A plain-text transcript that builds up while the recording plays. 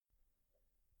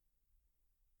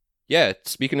Yeah,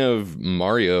 speaking of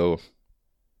Mario,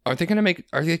 are they gonna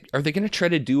try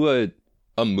to do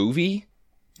a movie?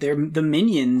 The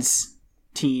Minions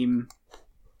team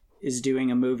is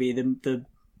doing a movie.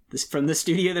 This from the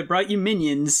studio that brought you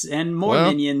Minions and more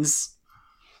Minions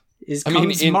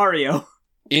comes Mario.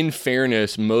 In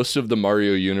fairness, most of the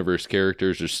Mario universe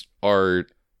characters are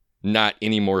not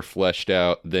any more fleshed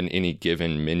out than any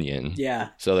given Minion. Yeah.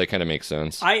 So that kind of makes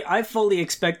sense. I fully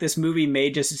expect this movie may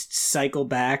just cycle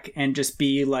back and just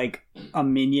be like a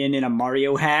Minion in a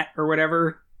Mario hat or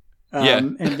whatever.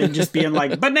 And then just being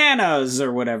like bananas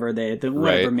or whatever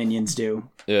whatever Minions do.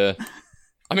 Yeah.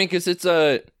 I mean, because it's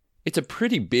a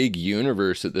pretty big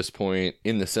universe at this point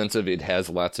in the sense of it has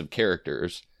lots of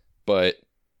characters, but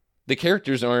the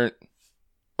characters aren't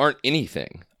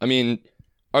anything. I mean,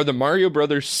 are the Mario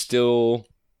Brothers still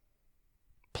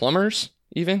plumbers,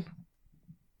 even?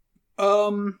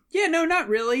 Yeah, no, not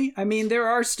really. I mean, there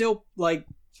are still, like,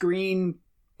 green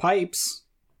pipes.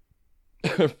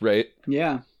 Right.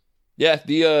 Yeah. Yeah,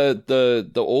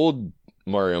 the old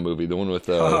Mario movie, the one with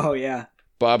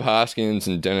Bob Hoskins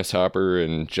and Dennis Hopper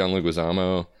and John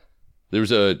Leguizamo, there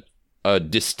was a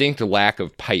distinct lack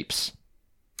of pipes.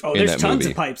 Oh, there's tons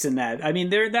of pipes in that. I mean,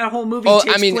 that whole movie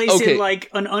takes place in like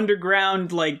an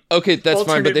underground, like that's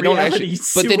fine, but they don't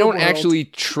world. actually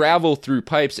travel through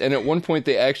pipes. And at one point,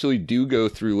 they actually do go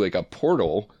through like a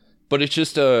portal, but it's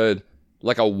just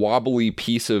like a wobbly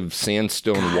piece of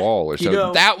sandstone wall or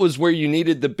something. That was where you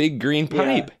needed the big green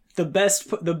pipe. Yeah.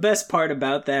 The best part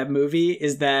about that movie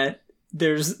is that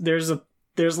there's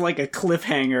like a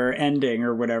cliffhanger ending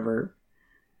or whatever.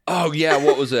 Oh yeah,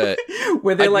 what was that?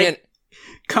 Where they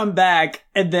come back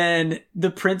and then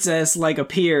the princess like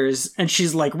appears and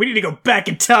she's like, we need to go back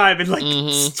in time and like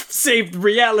save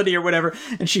reality or whatever,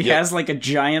 and she has like a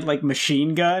giant like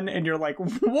machine gun and you're like,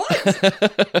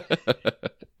 what?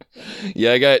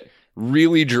 Yeah, I got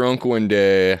really drunk one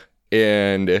day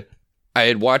and I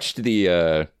had watched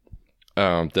the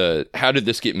How Did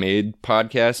This Get Made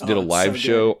podcast, did a live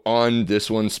show on this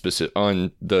one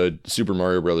on the Super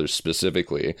Mario Brothers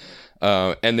specifically.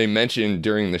 And they mentioned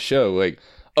during the show, like,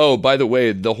 oh, by the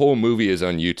way, the whole movie is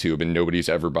on YouTube and nobody's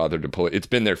ever bothered to pull it. It's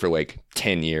been there for like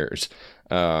 10 years.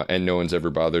 And no one's ever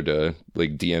bothered to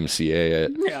like DMCA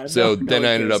it. Yeah, so then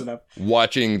I ended up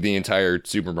watching the entire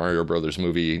Super Mario Brothers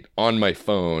movie on my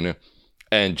phone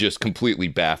and just completely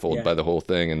baffled by the whole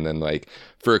thing. And then like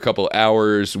for a couple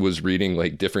hours was reading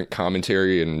like different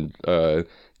commentary and,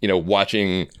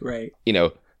 watching,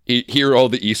 hear all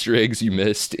the Easter eggs you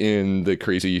missed in the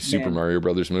crazy Super Mario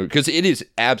Brothers movie. Because it is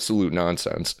absolute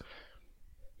nonsense.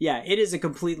 Yeah, it is a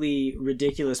completely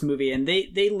ridiculous movie. And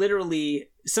they literally...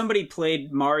 Somebody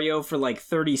played Mario for like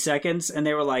 30 seconds and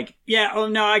they were like,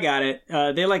 no, I got it.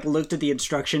 They like looked at the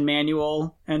instruction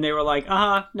manual and they were like,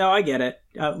 no, I get it.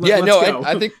 Let's go.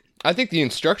 I think the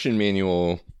instruction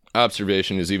manual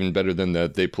observation is even better than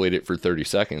that they played it for 30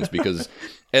 seconds because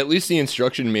at least the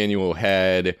instruction manual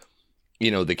had,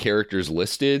 the characters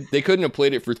listed. They couldn't have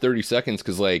played it for 30 seconds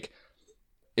because like,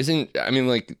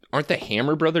 aren't the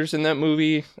Hammer Brothers in that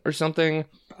movie or something?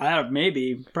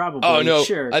 Maybe, probably. Oh no,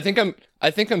 sure. I think I'm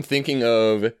thinking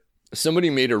of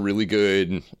somebody made a really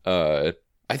good. I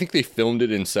think they filmed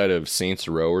it inside of Saints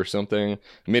Row or something.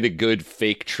 Made a good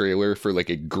fake trailer for like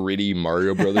a gritty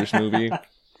Mario Brothers movie.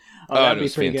 That'd it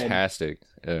was be fantastic.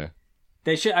 Yeah.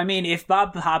 They should. I mean, if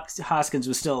Bob Hoskins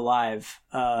was still alive,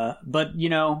 but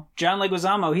John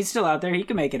Leguizamo, he's still out there. He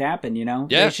can make it happen. Yeah,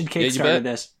 they should kickstart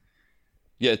this.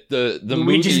 Yeah, the Luigi's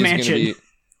movie is Mansion. Gonna be,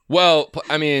 well,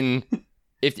 I mean.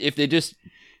 If they just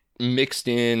mixed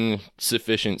in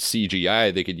sufficient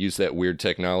CGI, they could use that weird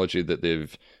technology that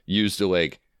they've used to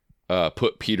like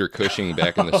put Peter Cushing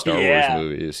back in the Star Wars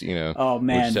movies. Oh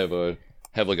man, just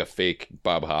have like a fake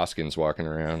Bob Hoskins walking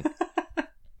around.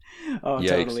 Oh, yikes.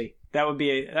 Totally. That would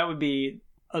be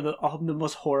the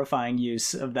most horrifying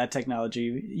use of that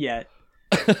technology yet.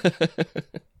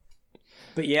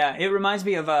 But yeah, it reminds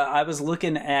me of I was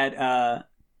looking at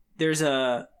there's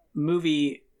a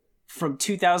movie from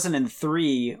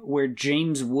 2003 where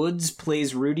James Woods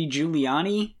plays Rudy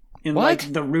Giuliani in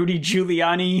like the Rudy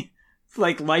Giuliani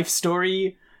like life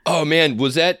story. Oh man,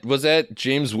 was that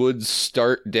James Woods'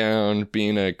 start down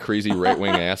being a crazy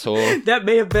right-wing asshole? That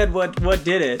may have been what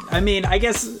did it. I mean, I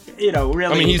guess, really.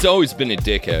 I mean, he's always been a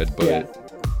dickhead, but yeah.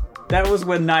 That was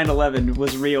when 9/11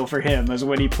 was real for him, was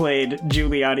when he played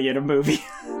Giuliani in a movie.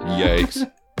 Yikes.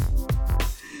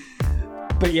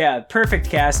 But yeah, perfect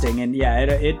casting, and yeah,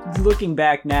 it looking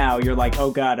back now, you're like,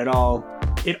 oh god, it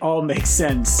all makes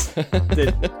sense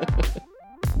that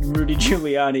Rudy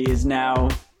Giuliani is now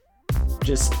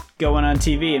just going on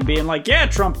TV and being like, yeah,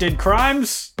 Trump did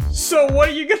crimes, So what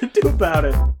are you gonna do about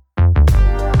it?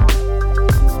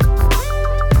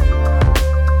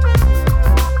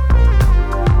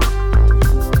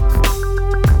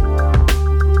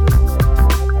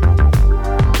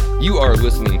 You are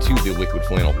listening to the Liquid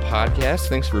Flannel Podcast.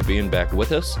 Thanks for being back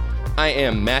with us. I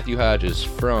am Matthew Hodges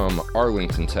from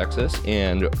Arlington, Texas,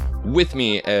 and with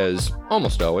me, as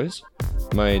almost always,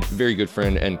 my very good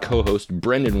friend and co-host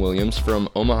Brendan Williams from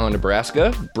Omaha,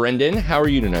 Nebraska. Brendan, how are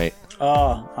you tonight?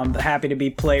 Oh, I'm happy to be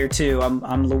player 2. I'm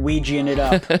Luigiing it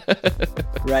up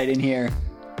right in here.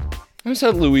 I always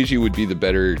thought Luigi would be the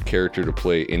better character to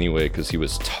play anyway, because he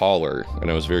was taller,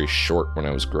 and I was very short when I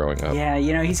was growing up. Yeah,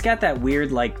 you know, he's got that weird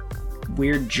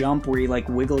jump where he,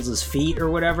 wiggles his feet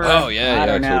or whatever. Oh, yeah, I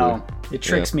don't know. Totally. It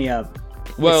tricks me up.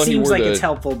 Well, it seems like it's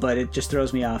helpful, but it just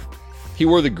throws me off. He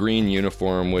wore the green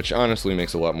uniform, which honestly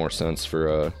makes a lot more sense for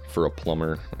a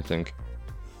plumber, I think.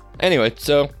 Anyway,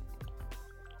 so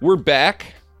we're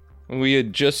back. We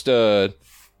had just gone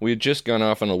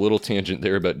off on a little tangent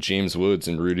there about James Woods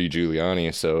and Rudy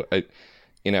Giuliani, so I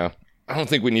don't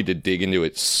think we need to dig into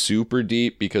it super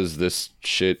deep because this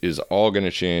shit is all going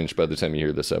to change by the time you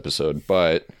hear this episode.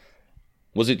 But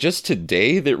was it just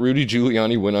today that Rudy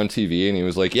Giuliani went on TV and he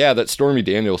was like, yeah, that Stormy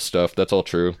Daniels stuff, that's all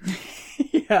true?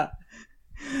 Yeah.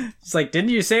 It's like, didn't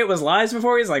you say it was lies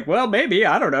before? He's like, well, maybe.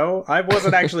 I don't know. I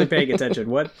wasn't actually paying attention.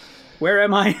 What? Where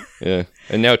am I? Yeah.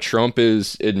 And now Trump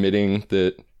is admitting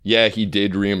that, yeah, he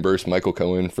did reimburse Michael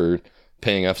Cohen for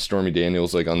paying off Stormy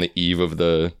Daniels on the eve of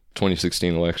the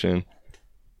 2016 election.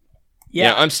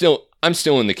 Yeah, I'm still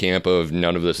in the camp of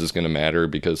none of this is going to matter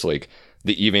because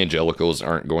the evangelicals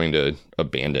aren't going to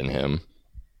abandon him.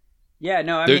 Yeah,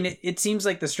 no, I mean it seems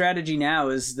like the strategy now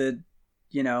is that,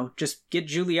 just get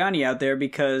Giuliani out there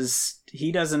because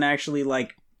he doesn't actually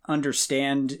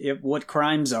understand what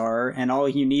crimes are, and all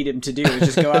you need him to do is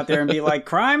just go out there and be like,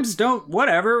 crimes don't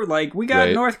whatever, we got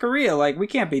right. North Korea, we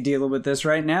can't be dealing with this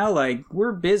right now,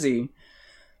 we're busy,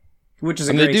 which is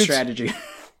a great strategy.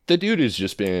 The dude has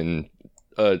just been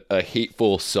a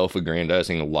hateful,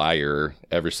 self-aggrandizing liar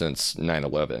ever since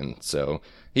 9/11. So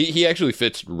he actually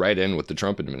fits right in with the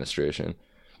Trump administration.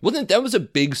 That was a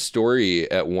big story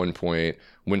at one point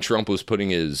when Trump was putting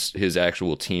his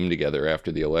actual team together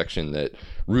after the election, that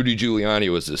Rudy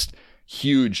Giuliani was this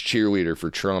huge cheerleader for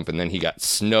Trump, and then he got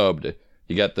snubbed.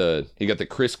 He got the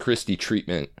Chris Christie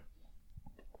treatment.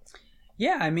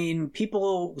 Yeah, I mean,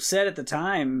 people said at the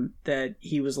time that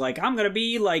he was like, I'm going to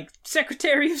be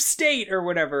Secretary of State or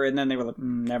whatever. And then they were like,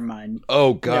 never mind.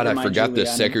 Oh, God, I forgot Giuliani. The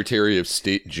Secretary of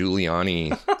State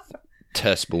Giuliani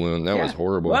test balloon. That was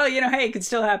horrible. Well, hey, it could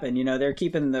still happen. They're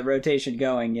keeping the rotation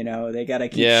going. They got to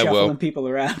keep shuffling people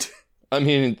around. I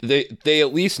mean, they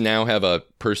at least now have a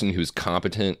person who's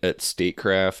competent at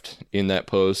statecraft in that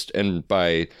post. And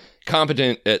by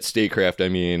competent at statecraft, I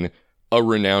mean a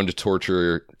renowned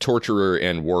torturer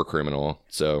and war criminal.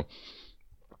 So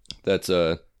that's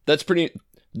pretty.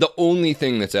 The only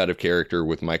thing that's out of character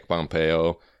with Mike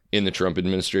Pompeo in the Trump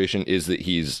administration is that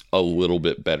he's a little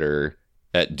bit better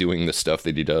at doing the stuff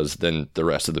that he does than the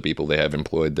rest of the people they have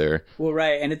employed there. Well,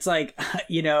 right. And it's at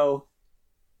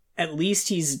least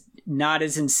he's not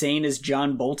as insane as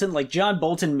John Bolton. John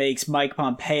Bolton makes Mike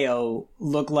Pompeo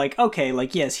look okay,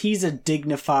 yes, he's a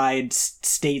dignified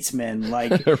statesman.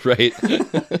 Right.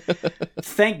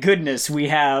 Thank goodness we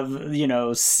have,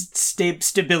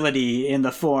 stability in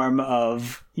the form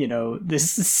of,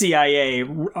 this CIA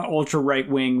ultra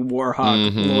right-wing war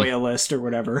hawk loyalist or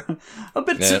whatever. A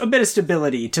bit of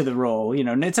stability to the role.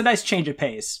 It's a nice change of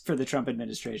pace for the Trump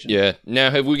administration. Yeah.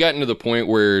 Now, have we gotten to the point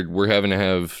where we're having to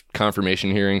have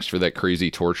confirmation hearings for that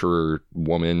crazy torturer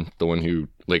woman, the one who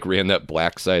ran that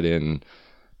black site in,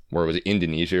 where was it,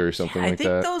 Indonesia or something like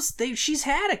that? I think she's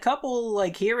had a couple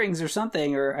hearings or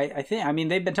something, or I think, I mean,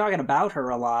 they've been talking about her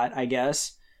a lot, I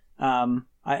guess.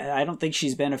 I don't think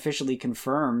she's been officially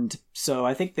confirmed, so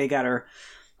I think they got her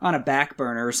on a back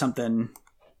burner or something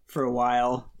for a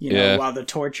while, while the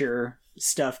torture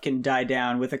stuff can die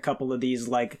down with a couple of these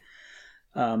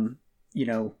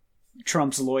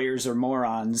Trump's lawyers are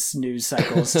morons news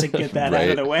cycles to get that out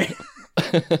of the way.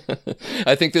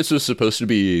 I think this was supposed to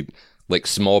be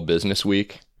Small Business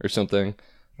Week or something.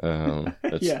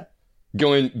 Yeah.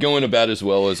 Going about as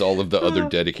well as all of the other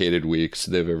dedicated weeks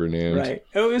they've ever named. Right.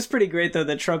 It was pretty great, though,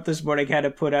 that Trump this morning had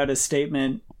to put out a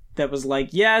statement that was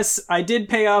yes, I did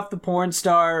pay off the porn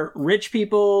star. Rich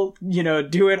people,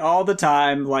 do it all the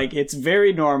time. It's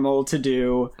very normal to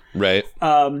do. Right.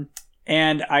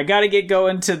 And I got to get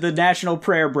going to the National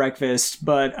Prayer Breakfast,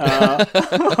 but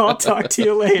I'll talk to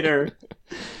you later.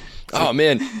 Oh,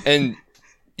 man. And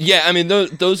yeah, I mean,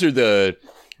 those are the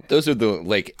Those are the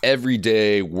like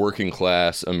everyday working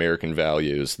class American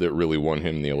values that really won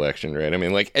him the election, right? I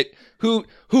mean, like who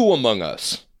among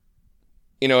us?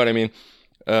 You know what I mean?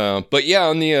 But yeah,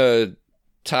 on the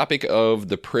topic of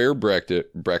the prayer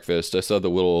breakfast, I saw the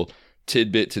little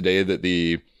tidbit today that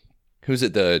the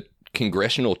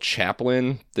congressional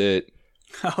chaplain that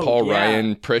Paul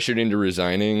Ryan pressured into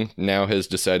resigning now has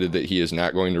decided that he is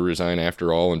not going to resign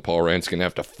after all, and Paul Ryan's going to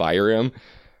have to fire him,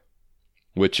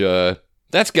 which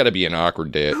that's got to be an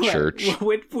awkward day at church.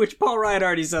 Which Paul Ryan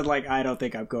already said, like, I don't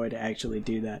think I'm going to actually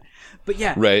do that. But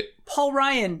yeah, right. Paul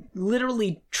Ryan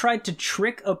literally tried to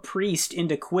trick a priest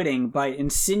into quitting by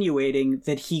insinuating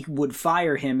that he would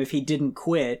fire him if he didn't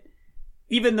quit.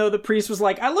 Even though the priest was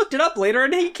like, I looked it up later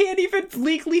and he can't even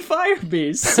legally fire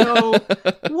me. So,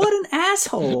 what an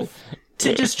asshole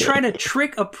to just try to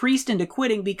trick a priest into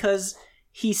quitting because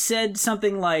he said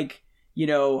something like, you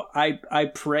know, I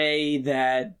pray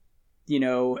that, you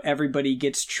know, everybody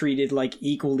gets treated like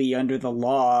equally under the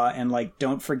law and like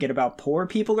don't forget about poor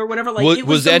people or whatever. Like, it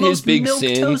was that his big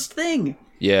sin? Milquetoast thing.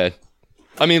 Yeah.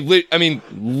 I mean,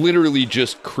 literally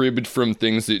just cribbed from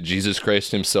things that Jesus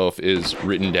Christ himself is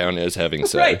written down as having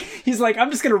said. Right. He's like, I'm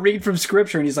just going to read from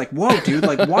scripture. And he's like, whoa, dude,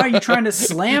 like, why are you trying to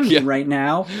slam me right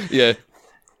now? Yeah.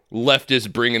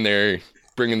 Leftists bringing their,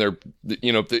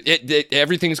 you know,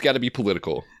 everything's got to be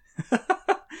political.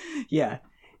 Yeah.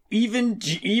 Even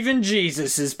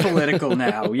Jesus is political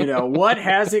now. You know, what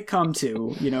has it come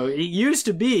to? You know, it used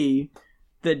to be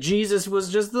that Jesus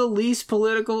was just the least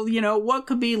political. You know, what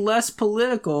could be less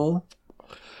political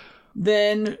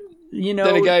than, you know...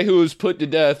 than a guy who was put to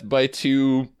death by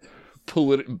two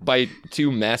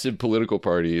massive political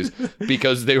parties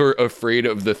because they were afraid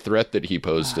of the threat that he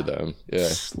posed to them. Yeah.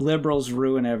 Liberals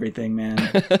ruin everything, man.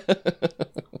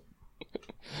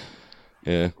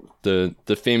 Yeah. The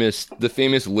famous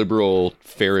liberal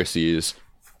Pharisees.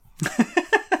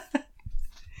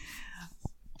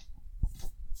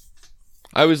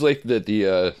 I always liked that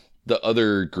the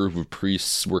other group of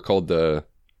priests were called the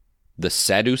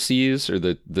Sadducees, or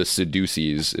the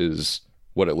Sadducees is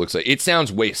what it looks like. It sounds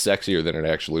way sexier than it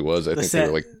actually was. I think they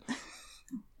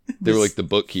were like the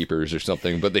bookkeepers or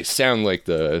something, but they sound like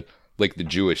the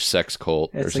Jewish sex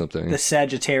cult or something. The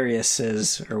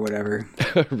Sagittariuses or whatever.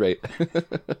 Right.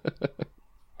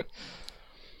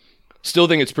 Still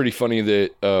think it's pretty funny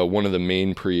that one of the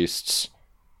main priests,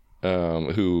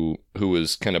 who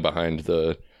was kind of behind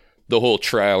the whole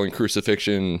trial and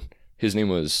crucifixion, his name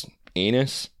was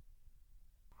Anus.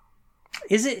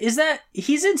 Is that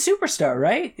he's in Superstar,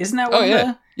 right? Isn't that one?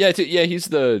 Oh yeah, he's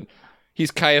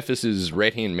Caiaphas's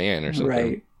right hand man or something,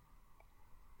 right?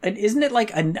 And isn't it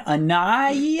like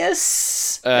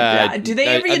Ananias? Do they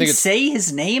ever even say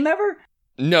his name ever?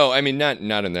 No, I mean not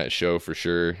in that show for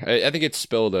sure. I think it's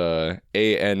spelled Annas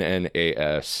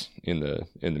in the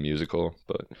musical,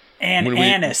 but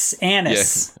Anus. Yeah.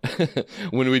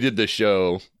 When we did the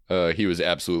show, he was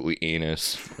absolutely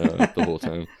Anus the whole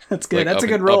time. That's good. That's a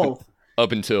good role.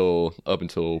 Up until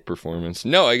performance.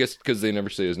 No, I guess because they never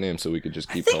say his name, so we could just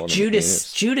keep calling him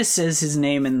Anus. Judas says his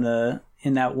name in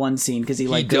that one scene because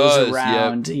he goes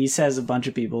around. Yep. He says a bunch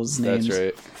of people's names. That's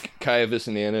right. Caiaphas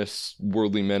and Annas,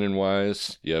 worldly men and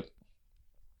wise. Yep.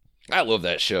 I love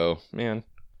that show, man.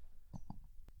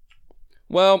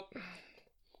 Well,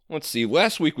 let's see.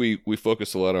 Last week we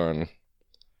focused a lot on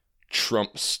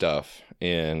Trump stuff,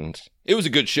 and it was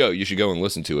a good show. You should go and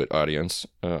listen to it, audience.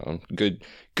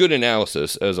 Good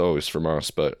analysis as always from us.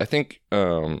 But I think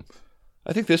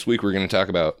this week we're going to talk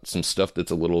about some stuff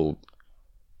that's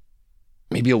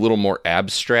maybe a little more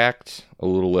abstract, a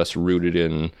little less rooted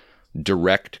in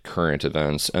direct current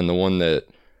events, and the one that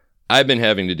I've been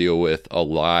having to deal with a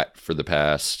lot for the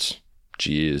past,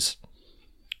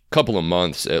 couple of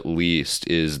months at least,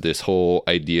 is this whole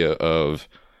idea of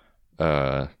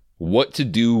what to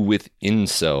do with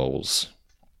incels.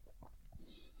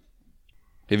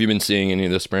 Have you been seeing any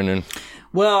of this, Brendan?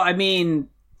 Well, I mean,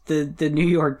 the New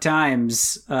York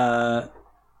Times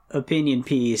opinion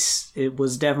piece, it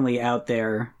was definitely out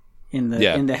there in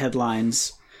the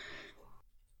headlines.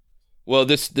 Well,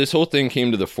 this whole thing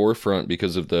came to the forefront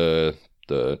because of the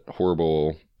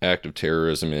horrible act of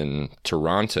terrorism in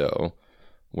Toronto,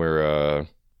 where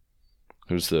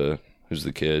who's the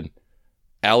kid?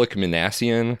 Alec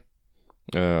Minassian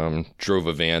drove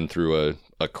a van through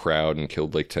a crowd and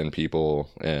killed like 10 people,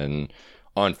 and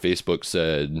on Facebook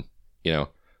said, you know,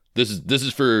 this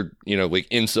is for, you know, like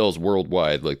incels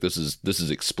worldwide. Like this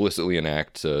is explicitly an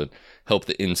act to help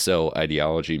the incel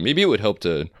ideology. Maybe it would help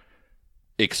to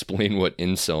explain what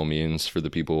incel means for the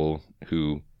people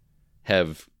who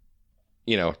have,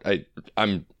 you know,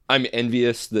 I'm I'm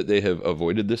envious that they have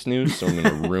avoided this news, so I'm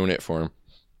going to ruin it for them.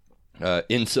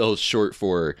 Incels, short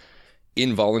for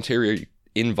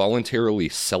involuntarily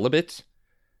celibate.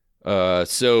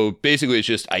 So basically it's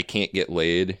just I can't get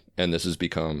laid, and this has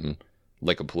become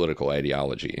like a political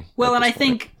ideology. Well, and I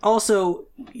think also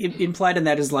implied in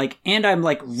that is like, and I'm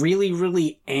like really,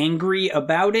 really angry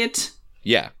about it.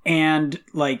 Yeah. And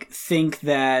like think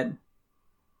that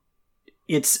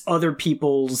it's other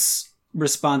people's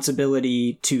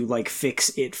responsibility to like fix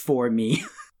it for me.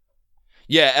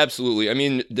 Yeah, absolutely. I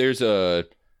mean, there's a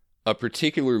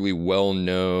particularly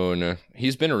well-known,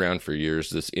 he's been around for years,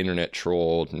 this internet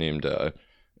troll named,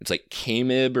 it's like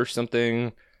Kamib or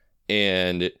something.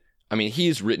 And I mean,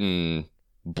 he's written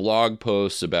blog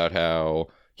posts about how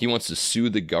he wants to sue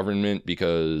the government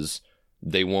because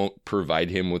they won't provide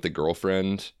him with a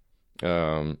girlfriend.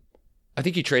 I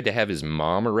think he tried to have his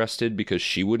mom arrested because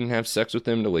she wouldn't have sex with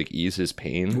him to like ease his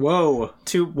pain. Whoa.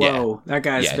 Yeah. That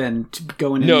guy's been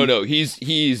going in. No, he's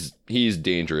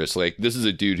dangerous. Like, this is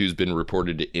a dude who's been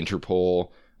reported to Interpol.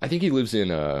 I think he lives in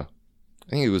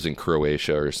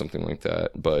Croatia or something like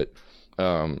that. But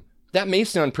that may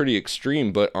sound pretty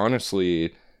extreme, but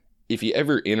honestly, if you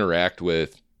ever interact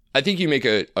with, I think you make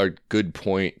a good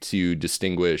point to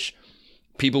distinguish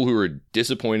people who are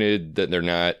disappointed that they're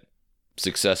not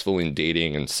successful in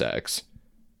dating and sex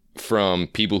from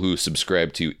people who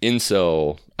subscribe to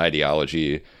incel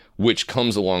ideology, which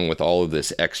comes along with all of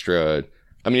this extra.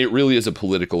 I mean, it really is a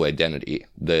political identity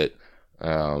that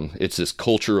it's this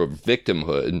culture of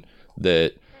victimhood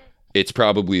that it's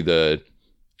probably the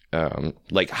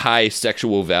like high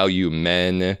sexual value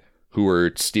men who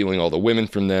are stealing all the women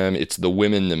from them. It's the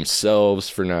women themselves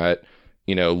for not,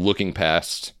 looking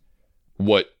past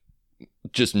what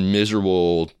just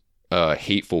miserable,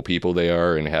 hateful people they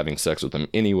are and having sex with them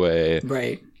anyway.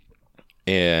 Right.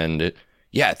 And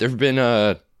yeah, there've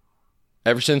been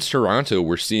ever since Toronto,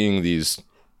 we're seeing these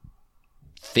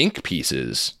think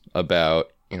pieces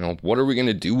about, what are we going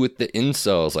to do with the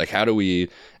incels? Like, how do we,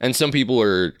 and some people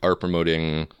are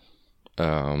promoting,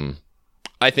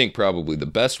 I think probably the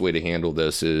best way to handle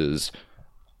this is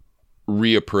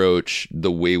reapproach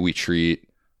the way we treat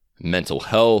mental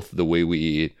health, the way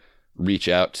we reach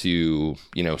out to,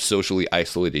 socially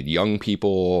isolated young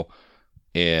people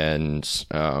and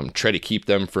try to keep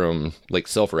them from like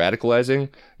self-radicalizing.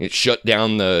 It shut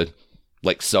down the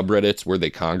like subreddits where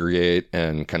they congregate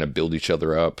and kind of build each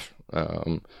other up.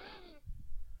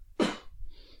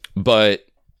 But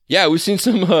yeah, we've seen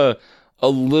some a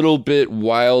little bit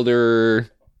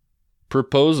wilder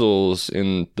proposals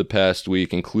in the past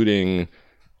week, including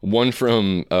one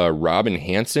from Robin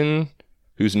Hanson,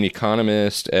 who's an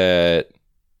economist at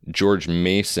George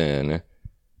Mason,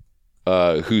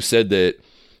 who said that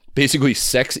basically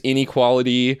sex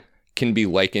inequality can be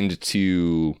likened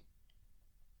to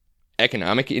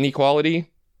economic inequality.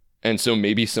 And so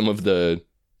maybe some of the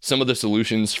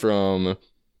solutions from,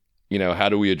 how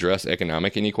do we address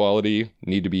economic inequality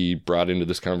need to be brought into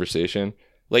this conversation.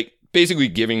 Like basically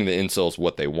giving the incels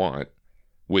what they want,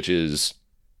 which is,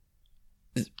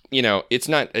 it's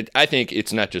not, I think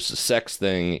it's not just a sex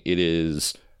thing. It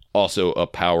is also a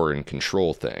power and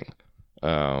control thing.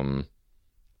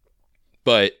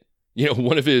 But,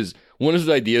 one of his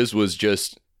ideas was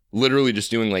just literally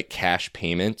just doing like cash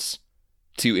payments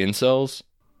to incels.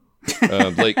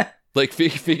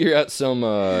 Figure out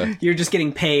some, you're just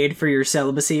getting paid for your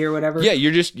celibacy or whatever. Yeah.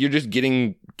 You're just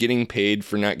getting paid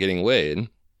for not getting laid.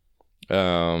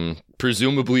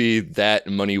 Presumably that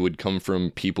money would come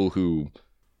from people who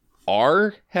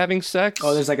are having sex.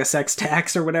 Oh, there's like a sex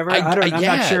tax or whatever. I'm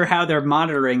not sure how they're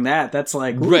monitoring that. That's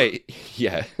like, ooh, right.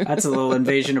 Yeah. That's a little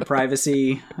invasion of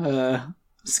privacy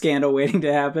scandal waiting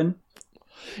to happen.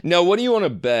 Now, what do you want to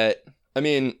bet? I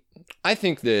mean, I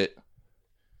think that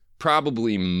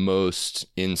probably most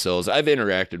incels, I've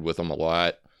interacted with them a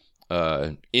lot,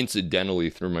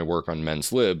 incidentally through my work on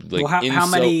Men's Lib. Like, well,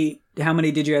 how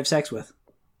many did you have sex with?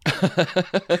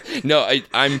 No,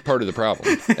 I'm part of the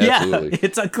problem. Absolutely. Yeah,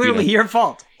 it's clearly your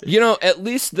fault. At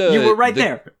least you were right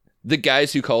there. The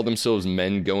guys who call themselves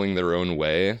men going their own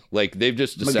way, like they've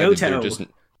just decided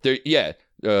they're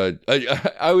I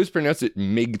always pronounce it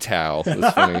MGTOW.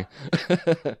 That's funny.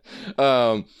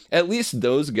 At least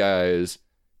those guys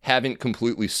haven't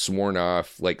completely sworn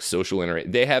off like social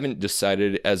interaction. They haven't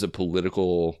decided as a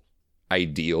political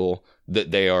ideal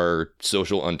that they are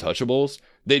social untouchables.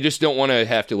 They just don't want to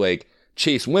have to like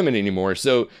chase women anymore.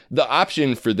 So the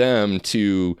option for them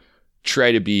to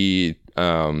try to be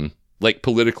like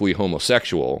politically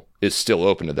homosexual is still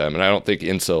open to them. And I don't think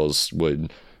incels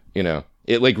would,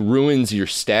 it like ruins your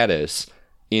status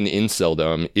in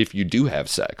inceldom if you do have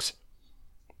sex.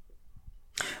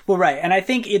 Well, right. And I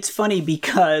think it's funny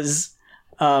because,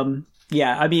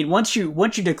 yeah, I mean, once you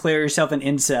declare yourself an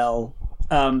incel,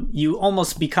 you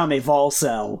almost become a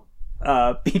volcel,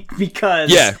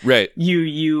 because yeah, right.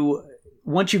 You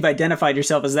once you've identified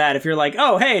yourself as that, if you're like,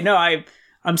 oh, hey, no,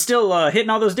 I'm still hitting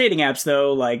all those dating apps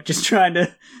though, like just trying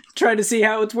to see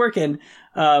how it's working.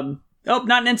 Oh,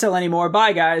 not an incel anymore.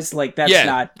 Bye, guys. Like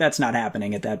that's not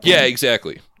happening at that point. Yeah,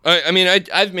 exactly. I mean,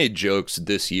 I've made jokes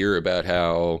this year about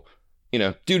how, you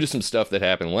know, due to some stuff that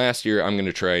happened last year, I'm going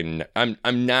to try and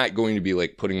I'm not going to be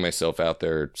like putting myself out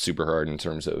there super hard in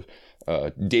terms of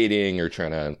dating or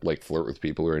trying to like flirt with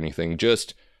people or anything.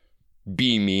 Just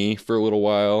be me for a little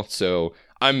while. So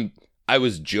I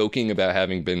was joking about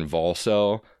having been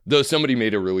Volcel, though somebody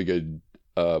made a really good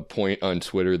point on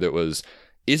Twitter that was,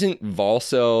 isn't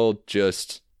Volcel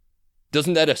just,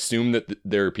 doesn't that assume that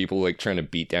there are people like trying to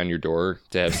beat down your door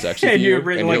to have sex with and you? And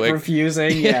you're like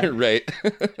refusing. Yeah, right.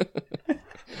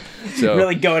 So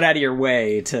really going out of your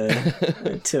way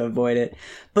to avoid it.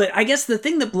 But I guess the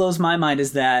thing that blows my mind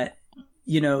is that,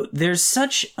 you know, there's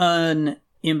such an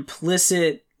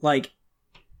implicit like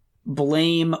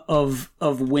blame of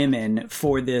women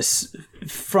for this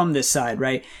from this side,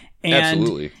 right? And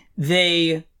absolutely.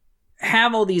 They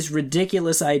have all these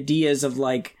ridiculous ideas of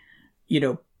like, you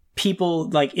know, people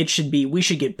like we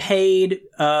should get paid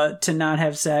to not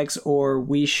have sex, or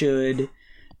we should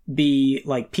be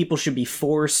like, people should be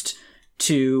forced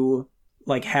to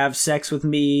like have sex with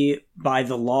me by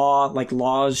the law, like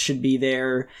laws should be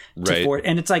there to right. force.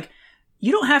 And it's like,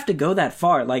 you don't have to go that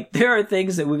far. Like there are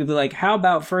things that we could be like, how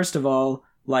about first of all,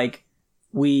 like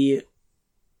we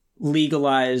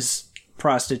legalize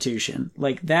prostitution?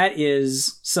 Like that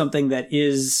is something that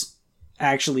is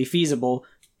actually feasible,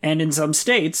 and in some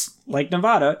states like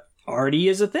Nevada already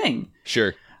is a thing.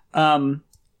 Sure. And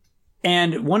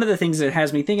one of the things that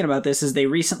has me thinking about this is they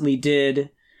recently did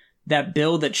that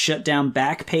bill that shut down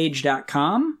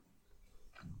Backpage.com.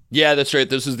 Yeah, that's right.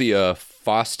 This is the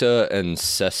FOSTA and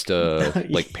SESTA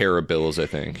like para bills, I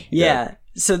think. Yeah.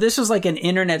 So this was like an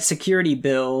internet security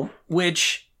bill,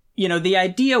 which, you know, the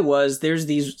idea was there's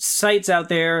these sites out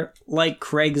there like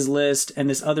Craigslist and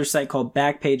this other site called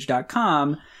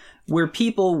Backpage.com where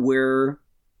people were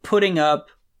putting up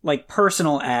like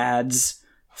personal ads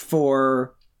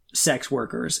for sex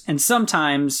workers, and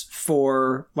sometimes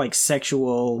for like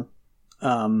sexual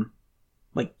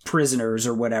like prisoners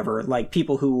or whatever, like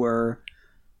people who were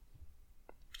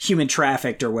human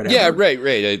trafficked or whatever. Yeah,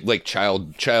 right. Like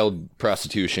child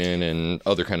prostitution and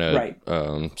other kind of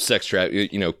right. Sex trap,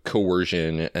 you know,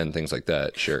 coercion and things like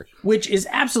that. Sure. Which is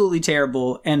absolutely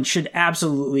terrible and should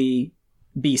absolutely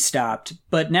be stopped.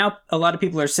 But now a lot of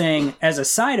people are saying, as a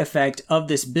side effect of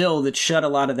this bill that shut a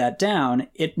lot of that down,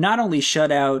 it not only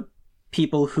shut out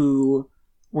people who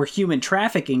were human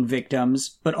trafficking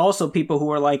victims, but also people who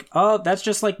were like, oh, that's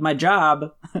just like my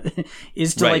job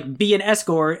is to right. like be an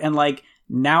escort, and like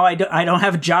now I don't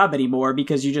have a job anymore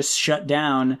because you just shut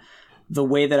down the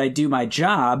way that I do my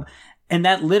job. And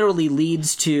that literally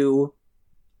leads to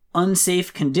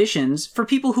unsafe conditions for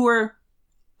people who are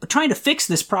trying to fix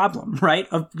this problem, right?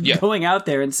 Of going out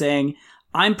there and saying,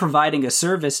 I'm providing a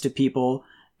service to people,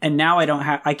 and now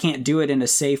I can't do it in a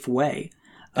safe way.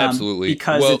 Absolutely.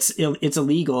 Because it's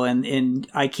illegal, and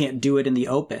I can't do it in the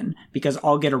open because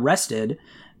I'll get arrested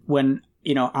when,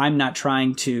 you know, I'm not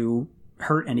trying to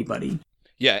hurt anybody.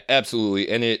 Yeah, absolutely.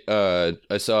 And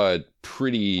I saw a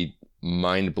pretty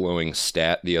mind-blowing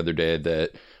stat the other day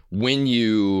that when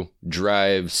you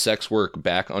drive sex work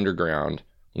back underground,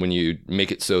 when you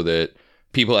make it so that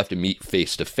people have to meet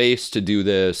face-to-face to do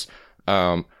this,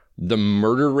 the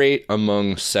murder rate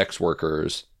among sex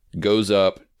workers goes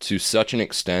up to such an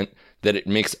extent that it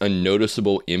makes a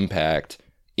noticeable impact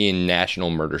in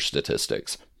national murder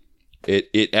statistics.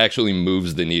 It actually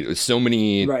moves the needle. So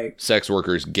many sex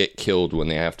workers get killed when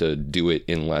they have to do it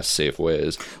in less safe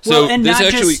ways. Well, and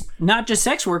not just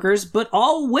sex workers, but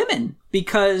all women,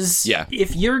 because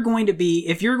if you're going to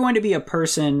be a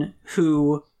person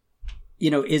who, you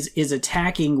know, is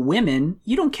attacking women,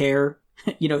 you don't care,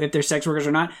 you know, if they're sex workers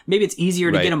or not. Maybe it's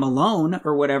easier to get them alone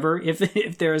or whatever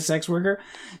if they're a sex worker.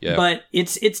 Yeah. But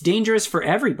it's dangerous for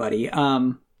everybody.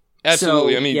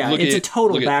 Absolutely. So, I mean, it's a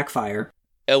total backfire.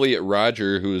 Elliot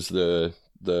Rodger, who's the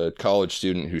college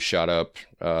student who shot up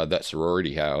that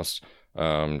sorority house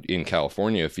in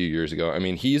California a few years ago. I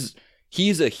mean, he's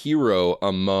a hero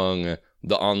among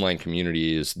the online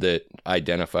communities that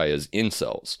identify as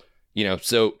incels. You know,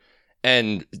 so,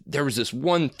 and there was this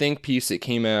one think piece that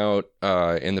came out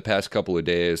in the past couple of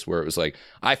days where it was like,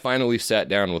 I finally sat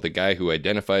down with a guy who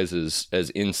identifies as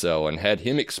incel and had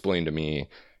him explain to me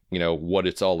what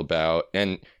it's all about.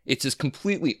 And it's this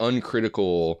completely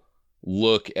uncritical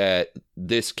look at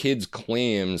this kid's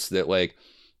claims that, like,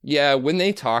 yeah, when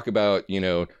they talk about,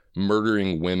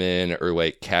 murdering women or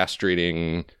like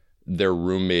castrating their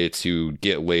roommates who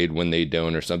get laid when they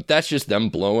don't or something, that's just them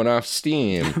blowing off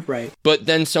steam. Right. But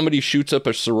then somebody shoots up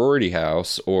a sorority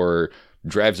house or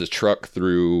drives a truck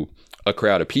through a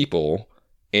crowd of people,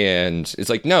 and it's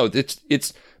like, no,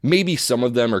 it's maybe some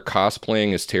of them are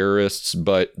cosplaying as terrorists,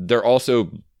 but they're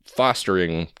also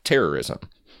fostering terrorism.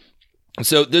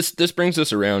 So this brings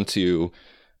us around to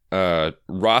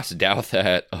Ross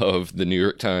Douthat of the New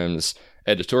York Times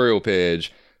editorial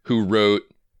page, who wrote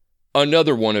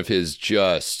another one of his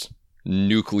just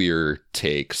nuclear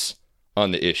takes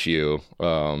on the issue.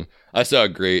 I saw a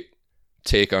great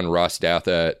take on Ross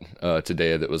Douthat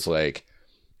today that was like,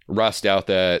 Ross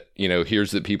Douthat,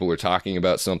 hears that people are talking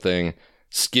about something,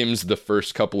 skims the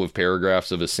first couple of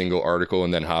paragraphs of a single article,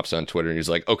 and then hops on Twitter and he's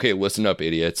like, okay, listen up,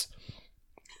 idiots.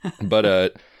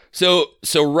 But so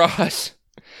Ross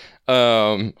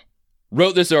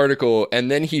wrote this article,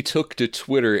 and then he took to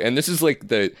Twitter, and this is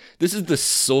the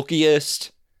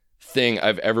sulkiest thing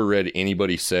I've ever read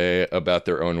anybody say about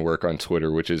their own work on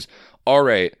Twitter, which is, all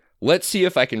right, let's see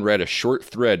if I can write a short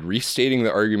thread restating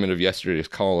the argument of yesterday's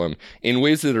column in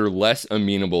ways that are less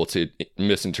amenable to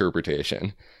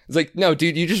misinterpretation. It's like, no,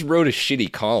 dude, you just wrote a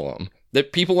shitty column.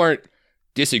 That people aren't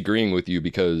disagreeing with you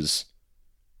because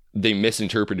they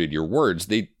misinterpreted your words.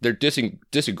 They're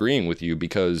disagreeing with you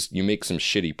because you make some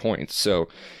shitty points. So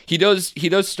he does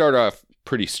start off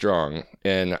pretty strong,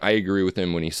 and I agree with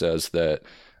him when he says that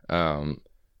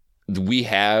we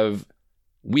have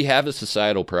a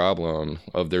societal problem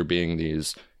of there being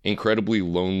these incredibly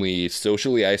lonely,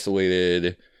 socially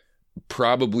isolated,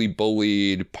 probably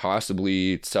bullied,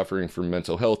 possibly suffering from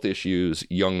mental health issues,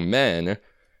 young men.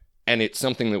 And it's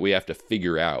something that we have to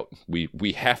figure out.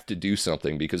 We have to do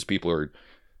something because people are,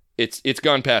 it's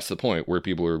gone past the point where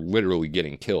people are literally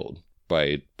getting killed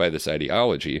by this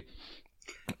ideology.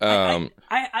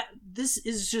 This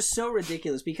is just so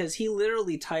ridiculous because he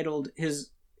literally titled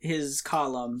his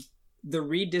column "The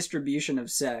Redistribution of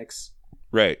Sex."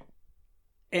 Right.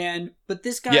 But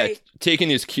this guy, taking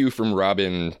his cue from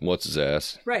Robin, what's his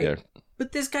ass? Right. Yeah.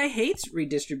 But this guy hates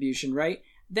redistribution, right?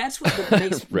 That's what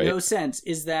makes right. no sense,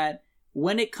 is that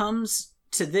when it comes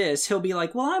to this, he'll be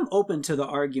like, well, I'm open to the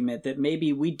argument that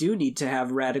maybe we do need to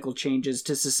have radical changes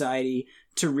to society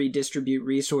to redistribute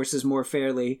resources more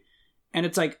fairly. And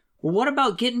it's like, well, what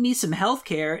about getting me some health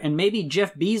care, and maybe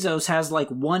Jeff Bezos has like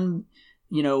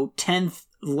 1/10th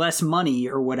less money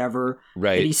or whatever,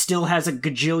 right? And he still has a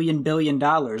gajillion $billion.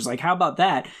 Like, how about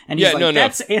that? And he's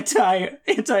that's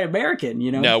anti-American,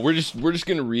 No, we're just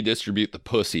gonna redistribute the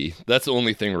pussy. That's the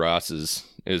only thing Ross is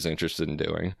interested in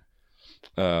doing.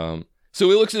 So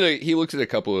he looks at a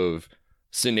couple of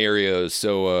scenarios.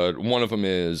 So one of them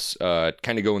is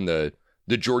kind of going the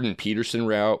Jordan Peterson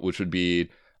route, which would be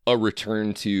a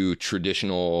return to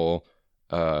traditional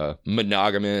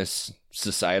monogamous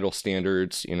societal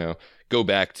standards. Go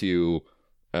back to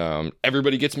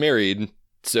everybody gets married,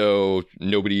 so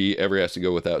nobody ever has to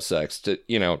go without sex.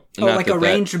 Like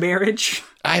arranged marriage?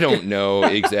 I don't know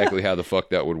exactly how the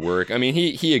fuck that would work. I mean,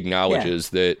 he acknowledges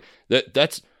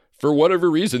that's, for whatever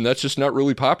reason, that's just not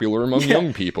really popular among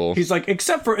young people. He's like,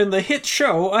 except for in the hit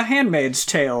show A Handmaid's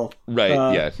Tale. Right,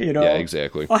 yeah,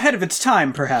 exactly. Ahead of its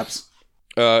time, perhaps.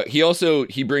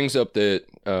 He brings up that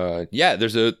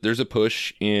there's a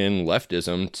push in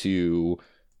leftism to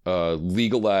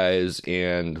legalize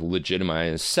and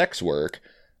legitimize sex work,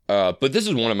 but this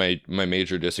is one of my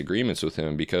major disagreements with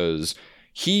him, because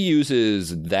he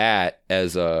uses that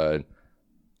as an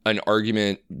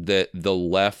argument that the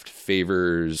left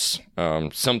favors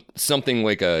something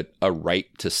like a right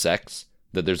to sex,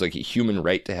 that there's like a human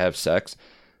right to have sex.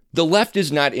 The left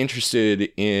is not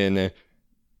interested in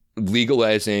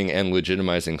legalizing and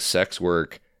legitimizing sex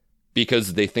work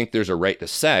because they think there's a right to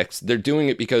sex. They're doing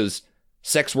it because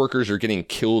sex workers are getting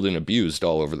killed and abused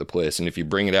all over the place, and if you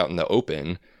bring it out in the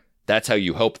open, that's how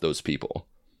you help those people.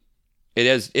 It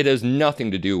has nothing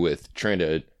to do with trying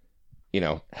to,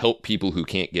 help people who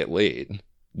can't get laid,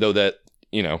 though that,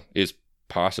 is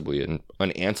possibly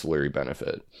an ancillary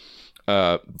benefit.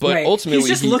 But right. Ultimately,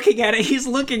 he's looking at it. He's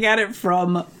looking at it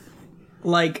from,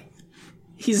 like,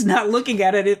 he's not looking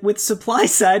at it with supply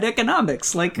side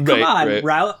economics. Like, come on,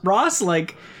 Ross.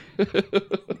 Like,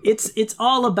 it's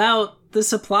all about the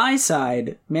supply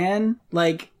side, man.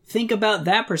 Like, think about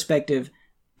that perspective.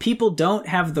 People don't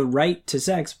have the right to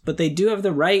sex, but they do have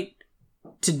the right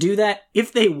to do that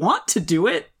if they want to do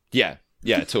it. Yeah,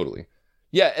 totally.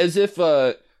 Yeah, as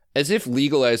if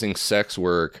legalizing sex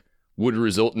work would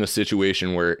result in a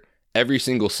situation where every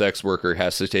single sex worker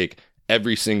has to take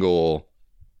every single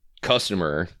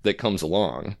customer that comes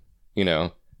along. You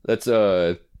know, that's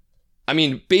I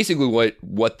mean, basically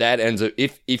what that ends up,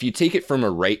 if you take it from a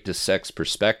right to sex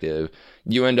perspective,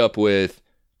 you end up with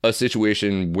a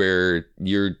situation where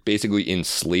you're basically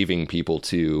enslaving people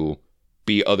to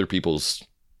be other people's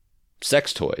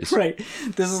sex toys. Right.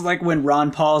 This is like when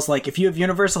Ron Paul's like, if you have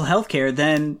universal health care,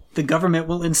 then the government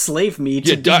will enslave me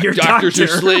to be your doctors doctor.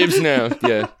 are slaves now.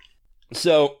 Yeah.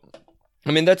 So,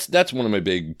 I mean, that's one of my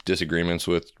big disagreements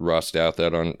with Ross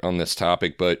Douthat on this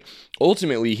topic. But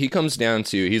ultimately, he comes down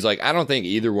to, he's like, I don't think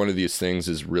either one of these things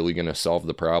is really going to solve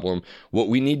the problem. What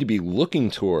we need to be looking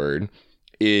toward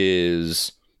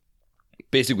is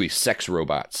basically sex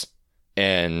robots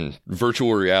and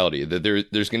virtual reality. That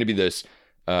there's going to be this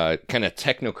kind of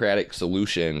technocratic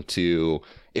solution to,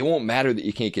 it won't matter that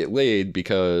you can't get laid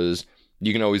because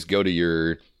you can always go to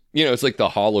your, you know, it's like the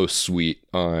Hollow Suite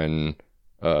on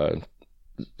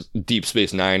Deep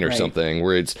Space Nine or something,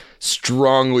 where it's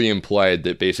strongly implied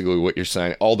that basically what you're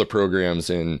saying, all the programs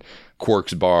in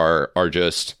Quark's bar are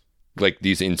just like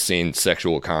these insane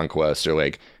sexual conquests, or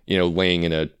like, you know, laying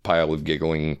in a pile of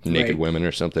giggling naked women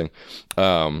or something.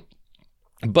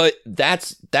 But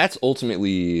that's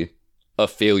ultimately a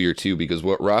failure too, because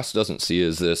what Ross doesn't see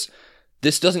is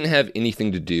this doesn't have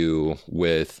anything to do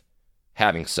with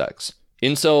having sex.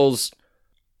 Incels,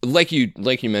 like you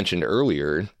mentioned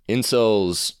earlier,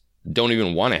 incels don't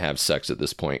even want to have sex at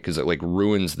this point because it like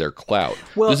ruins their clout.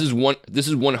 Well, this is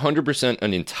 100%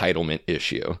 an entitlement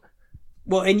issue.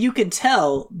 Well, and you can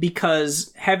tell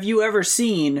because have you ever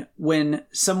seen when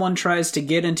someone tries to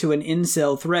get into an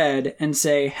incel thread and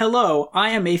say, "Hello, I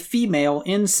am a female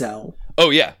incel"? Oh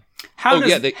yeah. How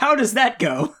does that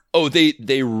go? Oh,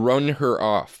 they run her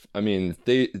off. I mean,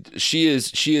 she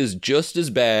is just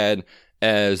as bad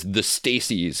as the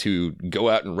Stacys who go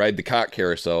out and ride the cock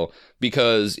carousel,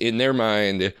 because in their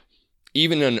mind,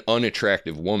 even an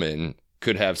unattractive woman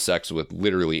could have sex with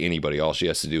literally anybody. All she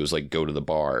has to do is like go to the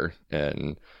bar.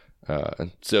 And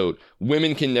so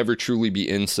women can never truly be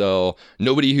incel.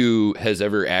 Nobody who has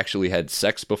ever actually had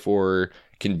sex before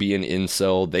can be an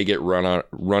incel. They get run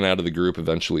out of the group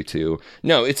eventually too.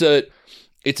 No, it's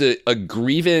a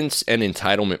grievance and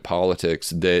entitlement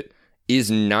politics that is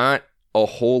not a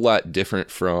whole lot different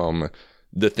from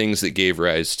the things that gave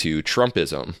rise to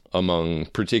Trumpism among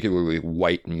particularly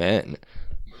white men.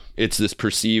 It's this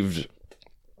perceived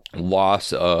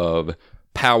loss of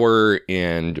power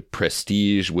and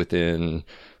prestige within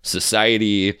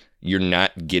society. You're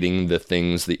not getting the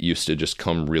things that used to just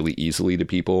come really easily to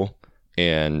people.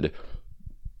 And,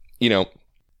 you know,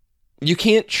 you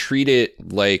can't treat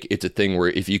it like it's a thing where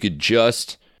if you could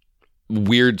just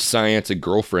weird science a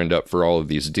girlfriend up for all of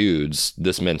these dudes,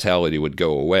 this mentality would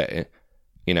go away.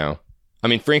 You know, I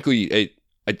mean, frankly,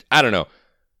 I don't know.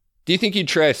 Do you think you'd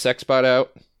try a sex bot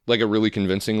out? Like a really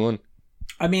convincing one?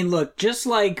 I mean, look, just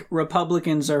like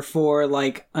Republicans are for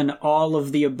like an all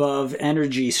of the above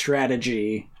energy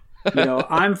strategy, you know,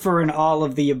 I'm for an all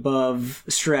of the above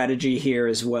strategy here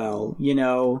as well. You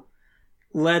know,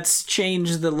 let's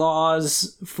change the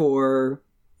laws for,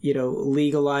 you know,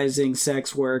 legalizing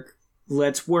sex work.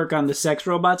 Let's work on the sex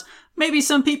robots. Maybe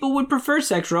some people would prefer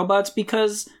sex robots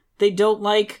because they don't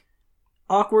like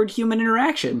awkward human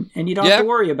interaction, and you don't have to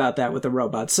worry about that with a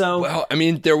robot. So, well, I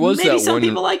mean, there was maybe some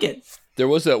people like it. There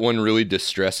was that one really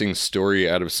distressing story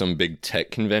out of some big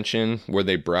tech convention where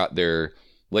they brought their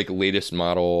like latest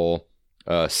model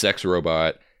sex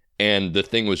robot, and the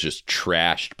thing was just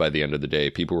trashed by the end of the day.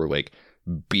 People were like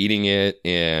beating it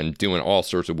and doing all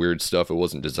sorts of weird stuff it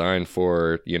wasn't designed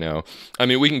for, you know. I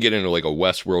mean, we can get into like a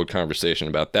Westworld conversation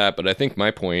about that, but I think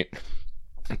my point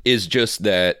is just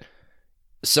that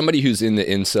somebody who's in the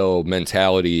incel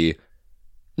mentality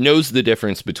knows the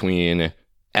difference between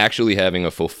actually having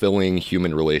a fulfilling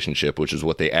human relationship, which is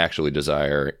what they actually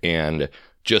desire, and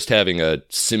just having a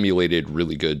simulated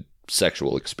really good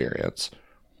sexual experience.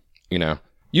 You know,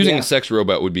 using a sex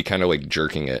robot would be kind of like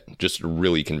jerking it, just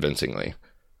really convincingly.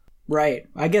 Right.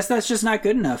 I guess that's just not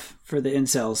good enough for the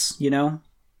incels, you know?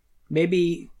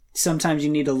 Maybe sometimes you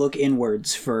need to look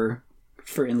inwards for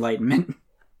enlightenment.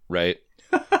 Right.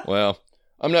 Well,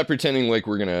 I'm not pretending like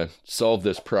we're going to solve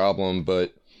this problem,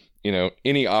 but, you know,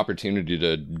 any opportunity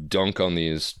to dunk on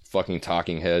these fucking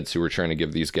talking heads who are trying to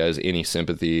give these guys any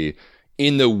sympathy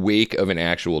in the wake of an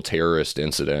actual terrorist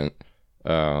incident.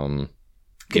 Could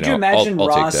you imagine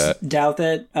Ross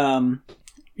Douthat,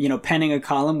 you know, penning a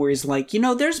column where he's like, you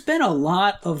know, there's been a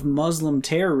lot of Muslim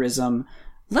terrorism.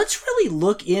 Let's really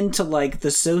look into like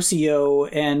the socio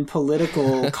and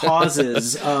political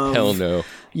causes of hell no.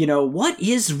 what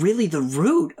is really the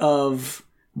root of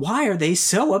why are they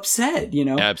so upset,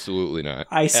 Absolutely not.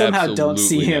 I somehow don't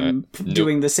see him Nope.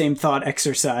 doing the same thought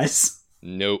exercise.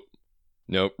 Nope.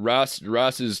 Ross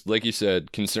is, like you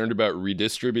said, concerned about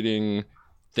redistributing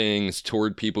things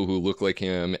toward people who look like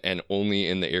him and only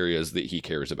in the areas that he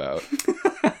cares about.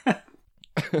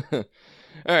 All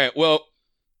right, well,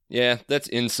 yeah, that's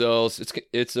incels.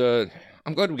 It's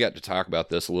I'm glad we got to talk about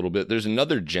this a little bit. There's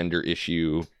another gender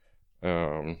issue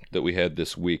that we had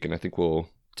this week, and I think we'll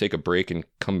take a break and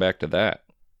come back to that.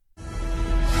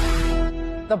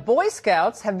 The Boy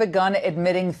Scouts have begun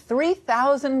admitting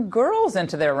 3,000 girls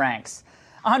into their ranks.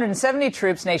 170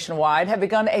 troops nationwide have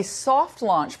begun a soft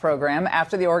launch program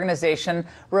after the organization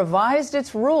revised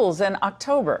its rules in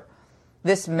October.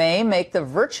 This may make the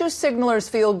virtue signalers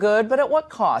feel good, but at what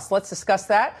cost? Let's discuss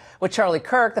that with Charlie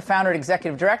Kirk, the founder and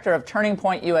executive director of Turning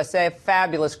Point USA, a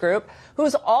fabulous group,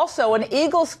 who's also an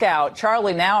Eagle Scout.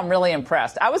 Charlie, now I'm really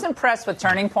impressed. I was impressed with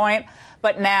Turning Point,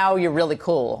 but now you're really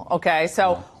cool. Okay,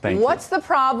 so what's the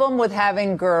problem with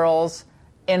having girls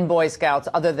in Boy Scouts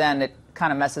other than it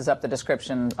kind of messes up the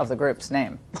description of the group's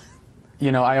name?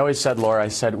 I always said, Laura, I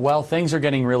said, well, things are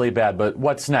getting really bad, but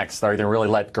what's next? Are they going to really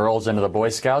let girls into the Boy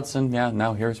Scouts? And yeah,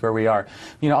 now here's where we are.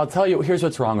 I'll tell you, here's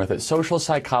what's wrong with it. Social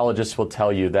psychologists will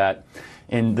tell you that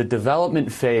in the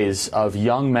development phase of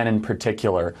young men in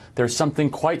particular, there's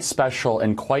something quite special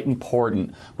and quite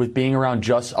important with being around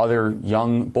just other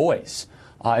young boys.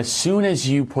 As soon as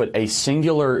you put a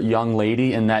singular young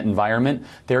lady in that environment,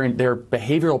 their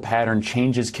behavioral pattern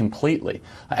changes completely.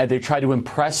 They try to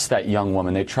impress that young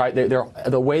woman.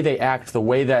 The way they act, the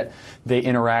way that they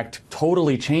interact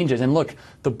totally changes. And look,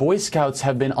 the Boy Scouts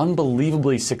have been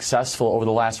unbelievably successful over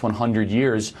the last 100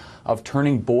 years of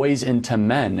turning boys into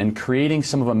men and creating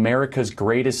some of America's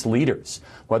greatest leaders,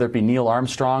 whether it be Neil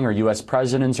Armstrong or U.S.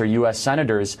 presidents or U.S.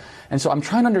 senators. And so I'm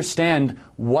trying to understand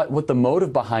what the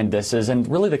motive behind this is. And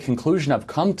really the conclusion I've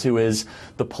come to is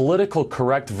the political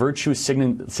correct virtue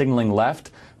signaling left,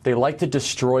 they like to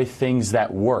destroy things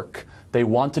that work. They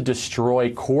want to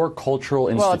destroy core cultural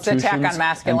institutions. Well, it's attack on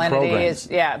masculinity.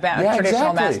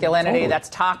 Traditional masculinity.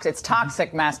 Totally. It's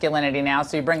toxic masculinity now.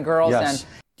 So you bring girls in.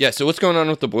 Yeah, so what's going on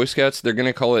with the Boy Scouts? They're going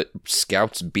to call it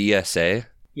Scouts BSA.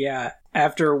 Yeah,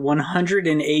 after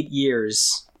 108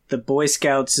 years, the Boy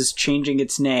Scouts is changing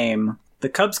its name. The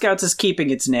Cub Scouts is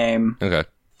keeping its name. Okay.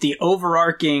 The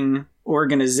overarching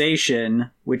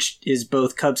organization, which is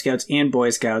both Cub Scouts and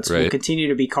Boy Scouts, will continue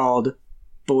to be called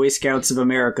Boy Scouts of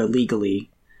America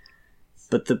legally.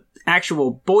 But the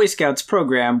actual Boy Scouts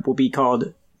program will be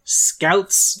called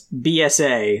Scouts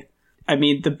BSA. I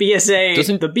mean, the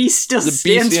BSA, the B still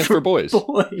stands for boys.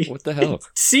 What the hell? It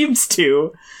seems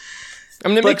to. I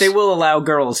mean, they will allow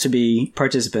girls to be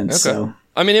participants. Okay. So.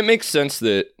 I mean, it makes sense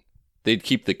that they'd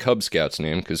keep the Cub Scouts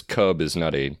name because Cub is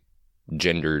not a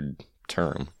gendered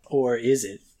term. Or is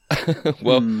it?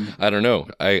 Well, I don't know.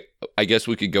 I guess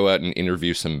we could go out and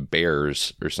interview some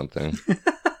bears or something.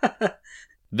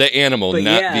 The animal,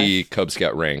 not the Cub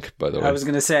Scout rank, by the way. I was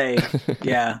going to say,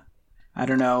 yeah. I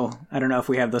don't know if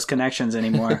we have those connections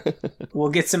anymore. We'll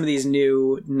get some of these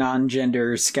new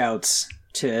non-gender scouts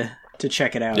to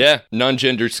check it out. Yeah,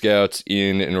 non-gender scouts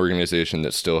in an organization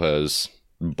that still has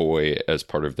boy as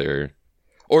part of their...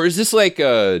 Or is this like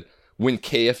when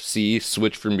KFC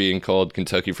switched from being called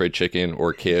Kentucky Fried Chicken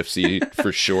or KFC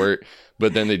for short,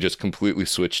 but then they just completely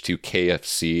switched to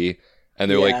KFC, and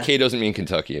they're like, K doesn't mean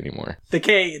Kentucky anymore. The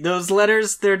K, those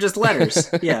letters, they're just letters.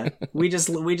 Yeah, we just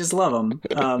love them.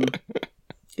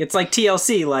 It's like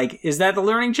TLC. Like, is that the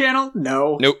Learning Channel?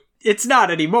 No. Nope. It's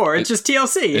not anymore. It's just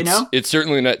TLC, you know? It's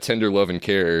certainly not Tender Love and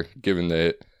Care, given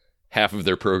that half of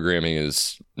their programming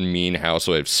is mean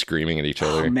housewives screaming at each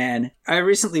other. Oh, man. I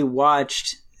recently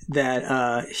watched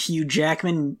that Hugh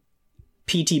Jackman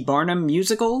P.T. Barnum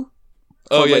musical.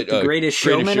 Oh, yeah. Like The Greatest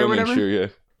Showman or whatever. Sure, yeah.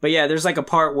 But yeah, there's like a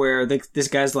part where this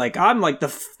guy's like, I'm like the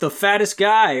fattest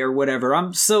guy or whatever.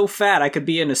 I'm so fat I could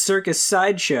be in a circus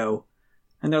sideshow.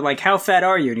 And they're like, how fat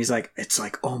are you? And he's like, it's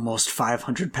like almost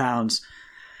 500 pounds.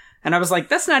 And I was like,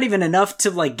 that's not even enough to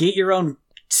like get your own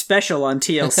special on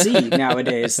TLC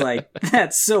nowadays. Like,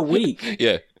 that's so weak.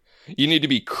 Yeah. You need to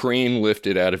be crane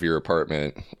lifted out of your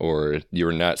apartment or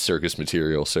you're not circus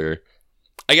material, sir.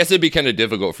 I guess it'd be kind of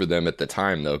difficult for them at the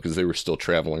time, though, because they were still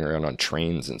traveling around on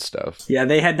trains and stuff. Yeah,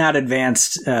 they had not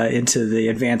advanced into the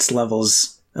advanced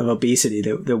levels of obesity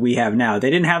that we have now. They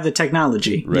didn't have the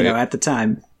technology, at the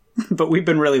time. But we've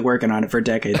been really working on it for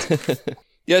decades.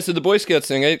 Yeah, so the Boy Scouts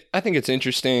thing, I think it's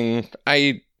interesting.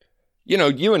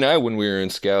 You and I, when we were in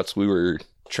Scouts, we were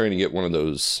trying to get one of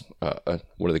those, what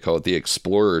do they call it, the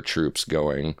Explorer troops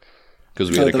going. because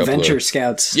we had a couple Venture of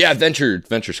Scouts. Yeah, Venture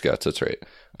Scouts. That's right.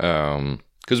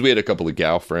 Because we had a couple of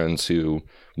gal friends who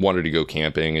wanted to go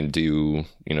camping and do,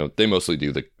 they mostly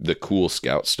do the cool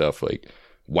scout stuff like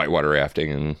whitewater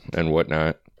rafting and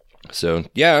whatnot. So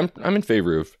yeah, I'm in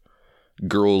favor of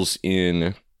girls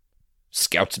in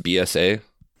Scouts BSA.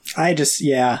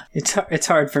 It's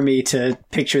hard for me to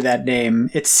picture that name.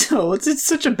 It's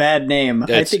such a bad name.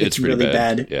 I think it's really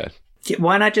bad. Yeah.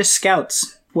 Why not just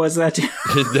Scouts? Was that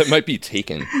that might be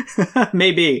taken?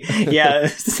 Maybe. Yeah,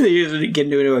 you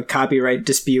get into a copyright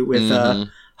dispute with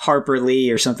Harper Lee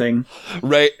or something.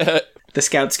 Right. The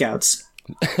Scouts.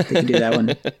 They can do that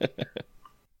one.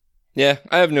 Yeah,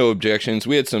 I have no objections.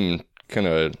 We had some kind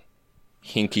of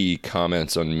hinky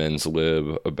comments on Men's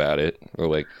Lib about it. Or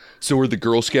like, so are the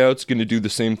Girl Scouts going to do the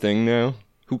same thing now?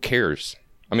 Who cares?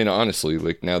 I mean, honestly,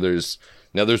 like now there's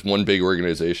one big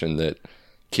organization that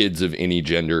kids of any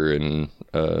gender and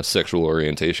sexual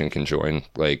orientation can join.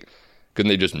 Like, couldn't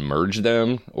they just merge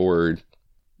them or,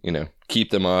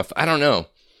 keep them off? I don't know.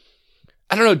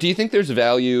 Do you think there's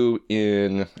value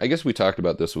in, I guess we talked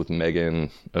about this with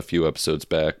Megan a few episodes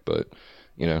back, but,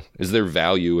 is there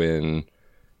value in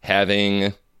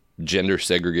having gender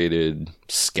segregated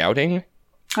scouting?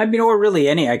 I mean, or really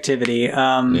any activity.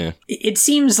 It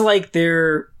seems like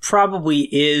there probably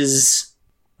is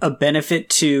a benefit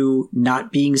to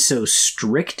not being so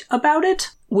strict about it.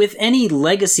 With any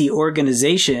legacy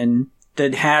organization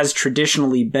that has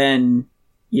traditionally been,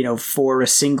 for a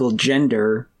single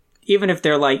gender, even if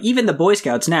they're like, even the Boy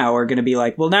Scouts now are going to be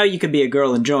like, well, now you can be a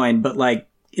girl and join, but like,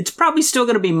 it's probably still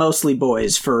going to be mostly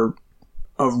boys for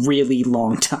a really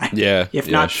long time. Yeah. If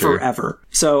not forever.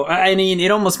 So, I mean,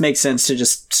 it almost makes sense to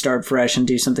just start fresh and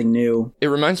do something new. It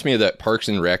reminds me of that Parks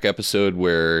and Rec episode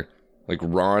where like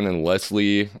Ron and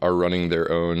Leslie are running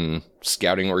their own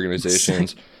scouting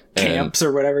organizations. Camps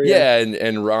or whatever. Yeah,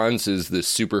 and Ron's is this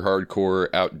super hardcore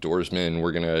outdoorsman.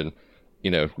 We're going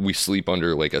to, we sleep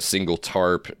under like a single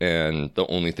tarp and the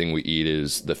only thing we eat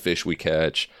is the fish we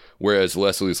catch. Whereas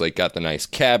Leslie's like got the nice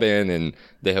cabin and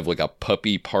they have like a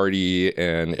puppy party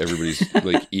and everybody's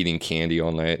like eating candy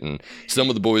all night. And some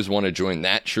of the boys want to join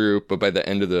that troop. But by the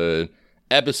end of the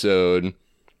episode,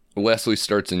 Leslie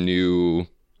starts a new,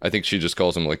 I think she just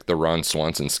calls them like the Ron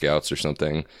Swanson Scouts or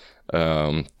something.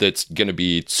 That's going to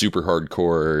be super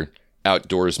hardcore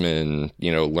outdoorsmen,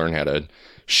 learn how to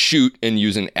shoot and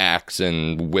use an axe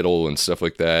and whittle and stuff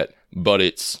like that. But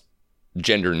it's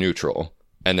gender neutral.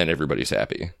 And then everybody's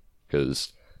happy.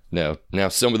 Because now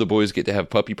some of the boys get to have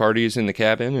puppy parties in the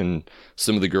cabin and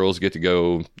some of the girls get to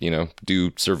go,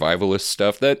 do survivalist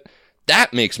stuff.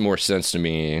 That makes more sense to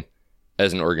me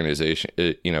as an organization,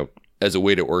 as a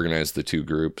way to organize the two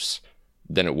groups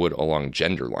than it would along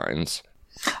gender lines.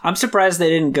 I'm surprised they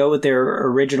didn't go with their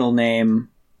original name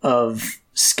of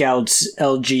Scouts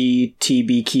LGBTQSA.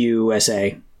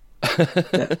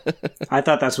 I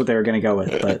thought that's what they were going to go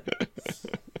with, but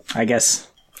I guess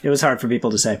it was hard for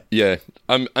people to say. Yeah,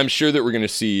 I'm sure that we're going to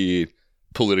see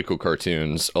political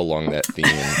cartoons along that theme.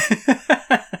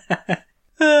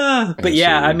 But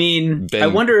yeah, I mean, I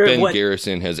wonder Ben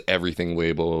Garrison has everything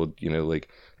labeled. Like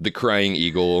the crying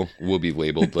eagle will be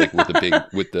labeled like with the big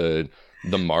with the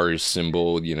Mars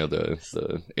symbol.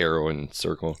 The arrow and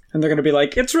circle. And they're going to be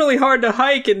like, it's really hard to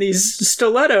hike in these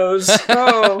stilettos.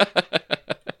 Oh.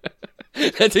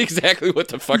 That's exactly what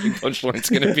the fucking punchline's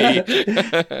going to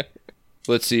be.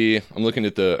 Let's see. I'm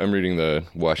reading the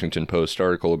Washington Post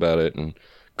article about it, and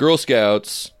Girl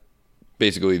Scouts,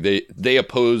 basically, they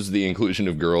oppose the inclusion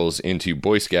of girls into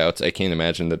Boy Scouts. I can't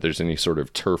imagine that there's any sort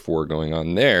of turf war going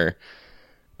on there.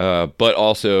 But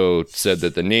also said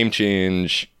that the name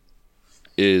change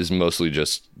is mostly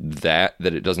just that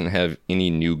it doesn't have any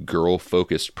new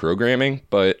girl-focused programming,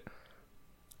 but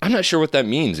I'm not sure what that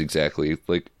means exactly.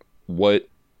 Like,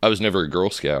 I was never a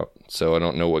Girl Scout, so I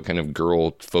don't know what kind of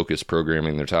girl-focused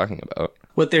programming they're talking about.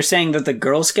 What they're saying, that the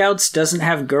Girl Scouts doesn't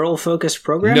have girl-focused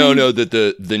programming? No, that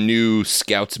the new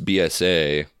Scouts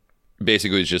BSA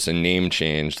basically is just a name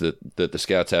change, that the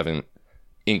Scouts haven't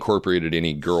incorporated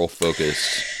any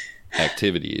girl-focused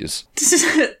activities.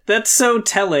 That's so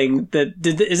telling.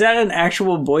 Is that an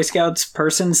actual Boy Scouts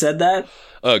person said that?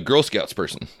 A Girl Scouts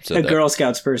person said that. A Girl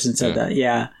Scouts person said that,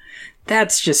 yeah.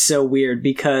 That's just so weird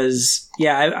because,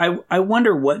 yeah, I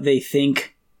wonder what they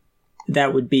think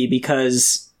that would be,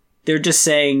 because they're just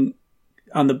saying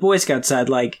on the Boy Scout side,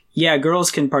 like, yeah,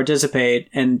 girls can participate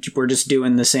and we're just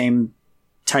doing the same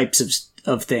types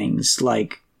of things.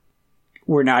 Like,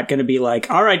 we're not going to be like,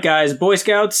 all right, guys, Boy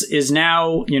Scouts is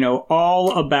now,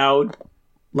 all about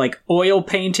like oil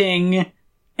painting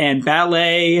and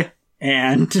ballet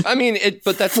and I mean,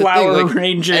 but that's flower the thing, like,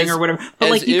 arranging or whatever. But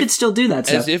like, you could still do that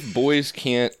stuff. As if boys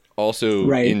can't also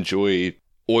enjoy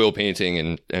oil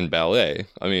painting and ballet.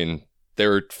 I mean,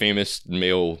 there are famous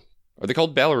male. Are they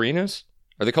called ballerinas?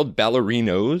 Are they called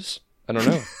ballerinos? I don't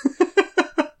know.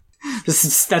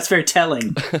 That's very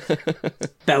telling.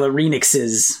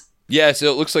 Ballerinixes. Yeah,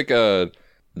 so it looks like the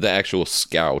actual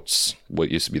Scouts, what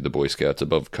used to be the Boy Scouts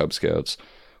above Cub Scouts,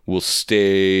 will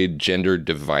stay gender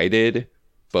divided,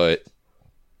 but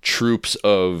troops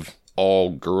of all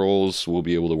girls will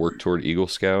be able to work toward Eagle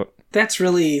Scout. That's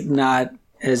really not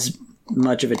as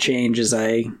much of a change as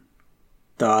I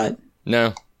thought.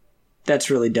 No. That's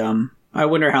really dumb. I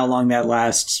wonder how long that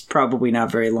lasts. Probably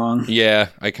not very long. Yeah,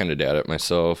 I kind of doubt it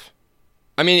myself.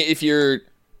 I mean, if you're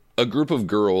a group of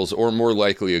girls, or more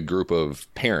likely a group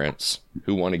of parents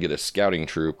who want to get a scouting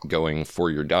troop going for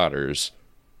your daughters,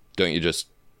 don't you just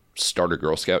start a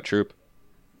Girl Scout troop?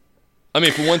 I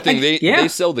mean, for one thing, they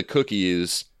sell the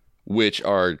cookies, which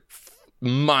are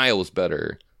miles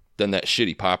better than that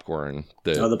shitty popcorn.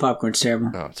 The popcorn's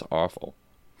terrible. Oh, it's awful.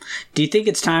 Do you think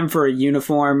it's time for a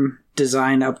uniform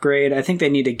design upgrade? I think they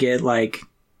need to get, like,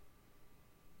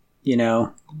 you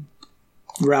know,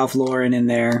 Ralph Lauren in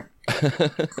there.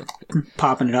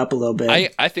 Popping it up a little bit.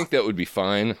 I think that would be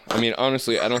fine. I mean,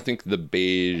 honestly, I don't think the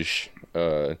beige,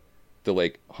 the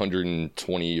like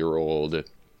 120-year-old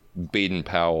Baden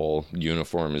Powell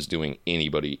uniform is doing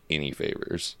anybody any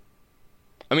favors.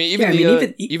 I mean,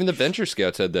 even the Venture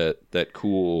Scouts had that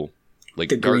cool, like,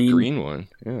 dark green one.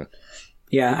 Yeah.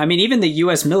 Yeah, I mean, even the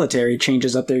U.S. military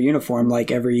changes up their uniform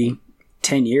like every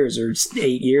 10 years or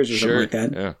 8 years or something like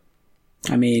that. Yeah.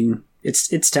 I mean,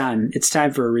 it's time. It's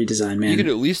time for a redesign, man. You could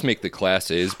at least make the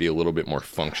Class A's be a little bit more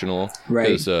functional.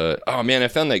 Right. Because, oh man, I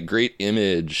found that great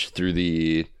image through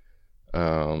the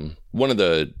one of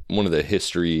the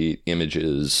history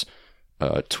images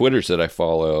Twitters that I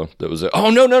follow. That was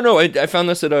no! I found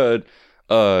this at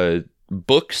a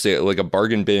book sale, like a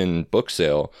bargain bin book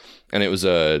sale, and it was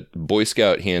a Boy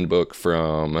Scout handbook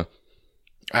from,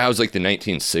 I was like the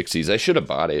 1960s. I should have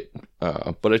bought it,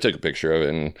 but I took a picture of it,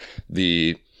 and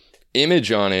the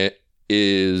image on it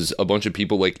is a bunch of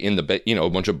people like in the a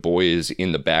bunch of boys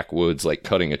in the backwoods, like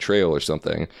cutting a trail or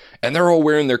something, and they're all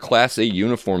wearing their Class A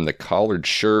uniform, the collared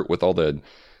shirt with all the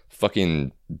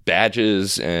fucking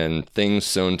badges and things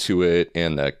sewn to it,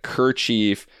 and the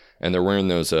kerchief, and they're wearing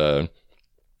those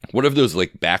what of those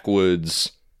like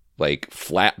backwoods like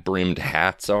flat brimmed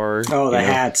hats are. Oh, the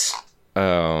hats.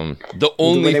 The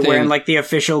only thing wearing like the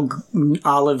official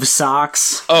olive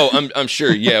socks. Oh, I'm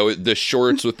sure. Yeah, the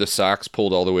shorts with the socks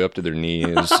pulled all the way up to their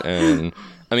knees, and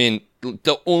I mean,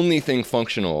 the only thing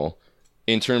functional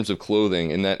in terms of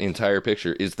clothing in that entire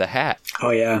picture is the hat.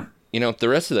 Oh yeah. You know, the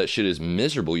rest of that shit is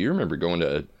miserable. You remember going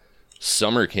to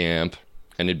summer camp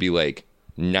and it'd be like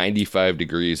 95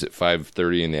 degrees at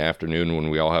 5:30 in the afternoon when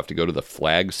we all have to go to the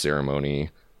flag ceremony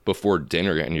before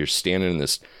dinner, and you're standing in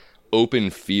this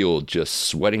open field just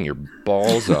sweating your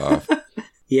balls off.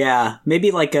 Yeah,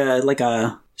 maybe like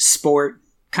a sport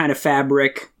kind of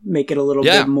fabric, make it a little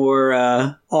bit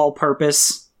more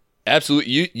all-purpose.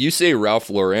 Absolutely. You say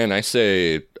Ralph Lauren, I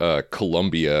say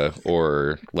Columbia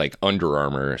or like Under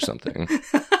Armour or something.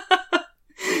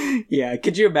 Yeah,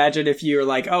 could you imagine if you were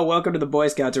like, oh, welcome to the Boy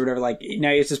Scouts or whatever, like,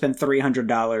 now you have to spend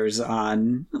 $300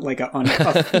 on like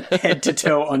a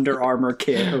head-to-toe Under Armour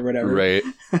kit or whatever. Right.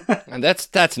 And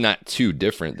that's not too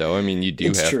different, though. I mean, you do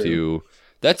have to...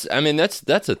 That's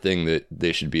a thing that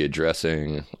they should be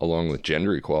addressing along with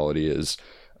gender equality is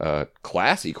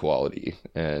class equality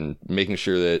and making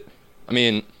sure that... I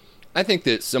mean, I think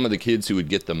that some of the kids who would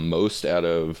get the most out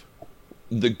of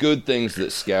the good things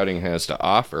that scouting has to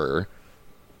offer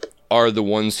are the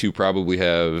ones who probably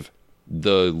have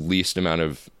the least amount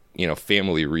of,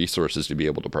 family resources to be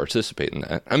able to participate in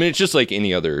that. I mean, it's just like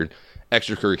any other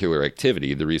extracurricular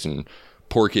activity. The reason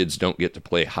poor kids don't get to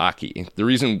play hockey, the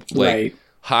reason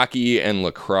hockey and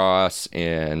lacrosse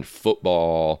and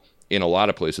football, in a lot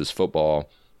of places, football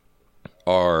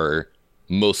are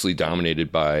mostly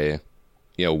dominated by,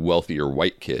 wealthier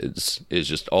white kids, is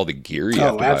just all the gear you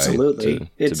have to absolutely. buy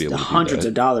It's to be able to hundreds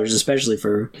of dollars, especially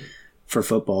for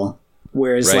football.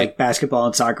 Whereas like basketball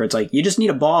and soccer, it's like you just need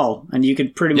a ball and you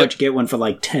could pretty much get one for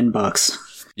like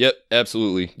 $10. Yep,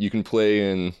 absolutely. You can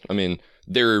play in, I mean,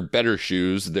 they're better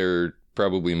shoes. They're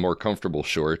probably more comfortable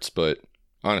shorts, but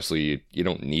honestly, you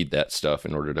don't need that stuff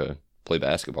in order to play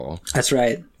basketball. That's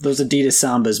right. Those Adidas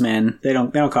Sambas, man, they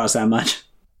don't cost that much.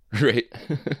 Right.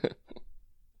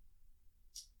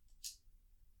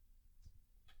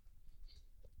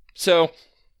 So,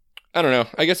 I don't know.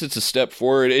 I guess it's a step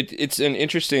forward. It's an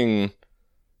interesting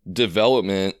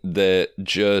development that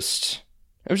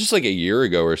it was just like a year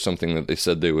ago or something that they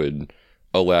said they would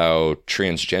allow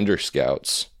transgender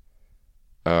scouts.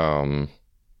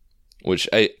 Which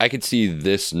I could see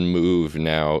this move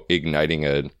now igniting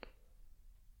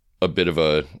a bit of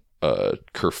a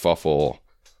kerfuffle,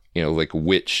 like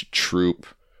which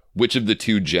of the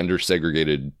two gender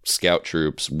segregated scout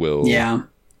troops will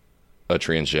a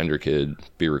transgender kid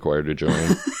be required to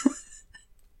join?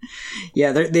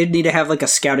 Yeah, they'd need to have like a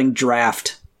scouting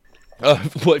draft.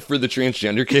 What, for the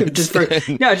transgender kids? just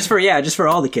for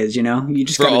all the kids, you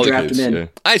just gotta draft them in. Yeah.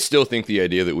 I still think the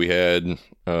idea that we had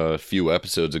a few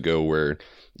episodes ago where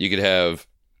you could have,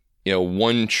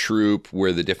 one troop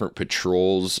where the different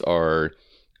patrols are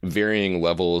varying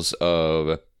levels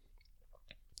of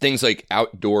things like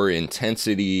outdoor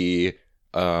intensity,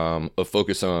 a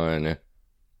focus on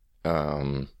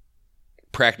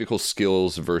practical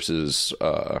skills versus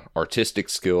artistic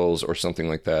skills or something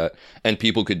like that, and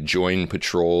people could join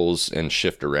patrols and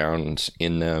shift around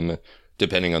in them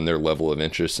depending on their level of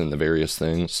interest in the various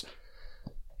things.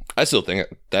 I still think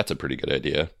that's a pretty good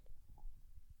idea,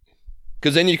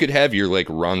 because then you could have your like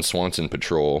Ron Swanson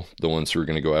patrol, the ones who are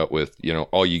going to go out with,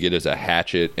 all you get is a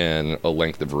hatchet and a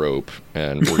length of rope,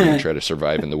 and we're going to try to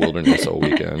survive in the wilderness all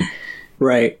weekend.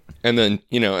 Right. And then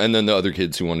the other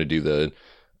kids who want to do the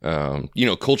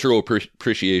cultural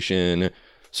appreciation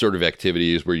sort of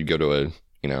activities where you go to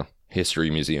a, history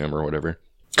museum or whatever.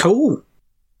 Cool.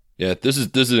 Yeah, this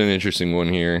is an interesting one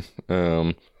here.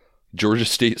 Georgia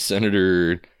State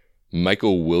Senator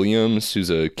Michael Williams, who's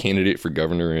a candidate for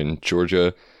governor in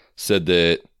Georgia, said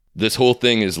that this whole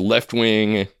thing is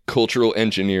left-wing cultural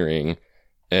engineering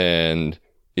and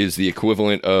is the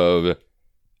equivalent of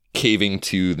caving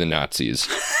to the Nazis.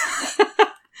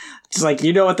 It's like,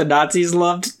 what the Nazis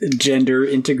loved? Gender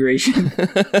integration.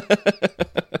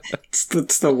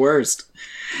 It's the worst.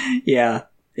 Yeah.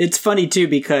 It's funny, too,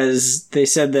 because they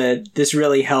said that this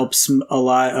really helps a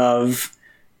lot of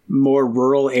more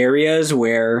rural areas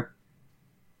where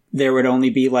there would only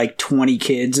be like 20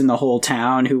 kids in the whole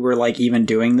town who were like even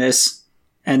doing this.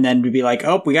 And then to be like,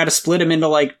 oh, we got to split them into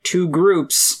like 2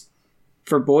 groups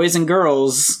for boys and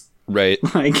girls. Right.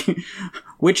 Like,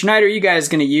 which night are you guys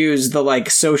going to use the like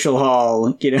social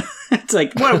hall? It's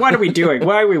like, what are we doing?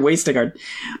 Why are we wasting our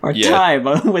time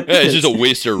with this? It's just a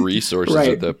waste of resources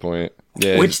at that point.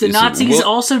 Yeah, which the Nazis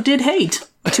also did hate,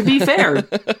 to be fair.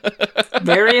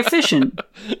 Very efficient.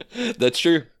 That's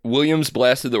true. Williams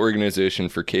blasted the organization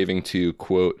for caving to,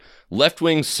 quote,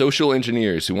 left-wing social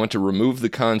engineers who want to remove the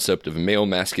concept of male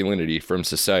masculinity from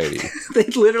society. They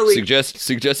literally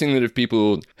suggesting that if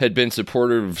people had been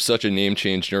supportive of such a name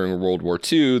change during World War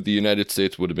II, the United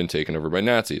States would have been taken over by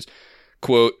Nazis.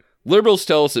 Quote, liberals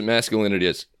tell us that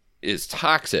masculinity is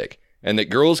toxic and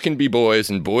that girls can be boys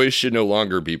and boys should no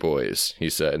longer be boys, he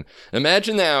said.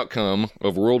 Imagine the outcome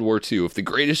of World War II if the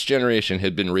greatest generation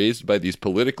had been raised by these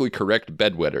politically correct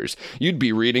bedwetters. You'd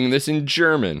be reading this in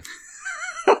German.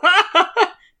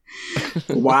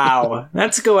 Wow,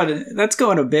 that's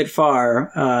going a bit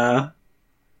far.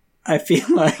 I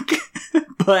feel like,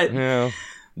 but yeah.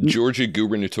 Georgia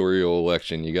gubernatorial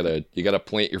election, you gotta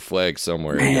plant your flag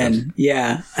somewhere. Man,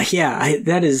 yeah.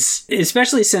 That is,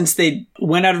 especially since they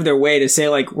went out of their way to say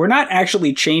like, we're not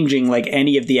actually changing like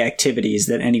any of the activities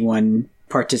that anyone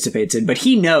participates in, but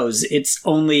he knows it's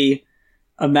only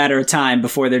a matter of time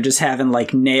before they're just having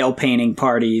like nail painting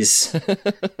parties,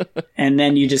 and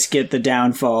then you just get the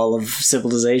downfall of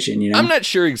civilization. I'm not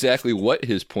sure exactly what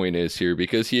his point is here,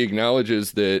 because he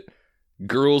acknowledges that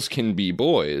girls can be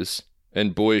boys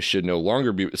and boys should no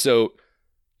longer be. So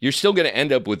you're still going to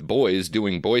end up with boys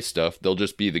doing boy stuff. They'll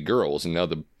just be the girls, and now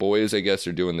the boys, I guess,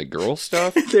 are doing the girl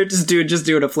stuff. They're just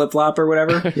doing a flip flop or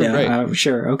whatever. Yeah, right.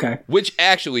 Sure, okay. Which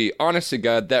actually, honest to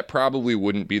God, that probably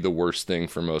wouldn't be the worst thing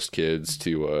for most kids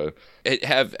to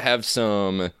have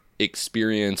some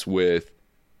experience with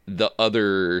the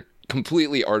other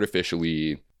completely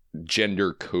artificially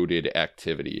gender coded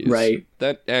activities. Right.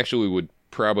 That actually would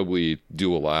probably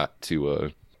do a lot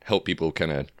to help people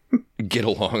kind of get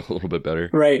along a little bit better.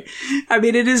 Right. I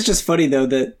mean, it is just funny, though,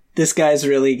 that this guy's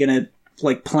really going to,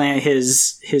 like, plant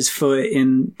his foot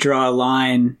and draw a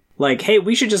line. Like, hey,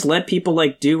 we should just let people,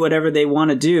 like, do whatever they want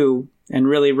to do, and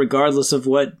really, regardless of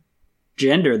what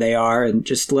gender they are, and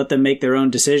just let them make their own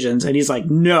decisions. And he's like,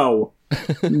 no,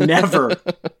 never.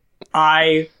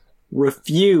 I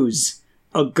refuse.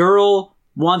 A girl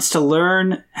wants to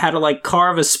learn how to, like,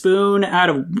 carve a spoon out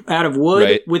of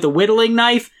wood with a whittling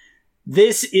knife.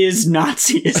 This is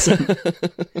Nazism.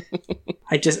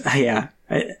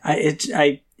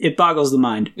 It boggles the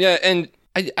mind. Yeah, and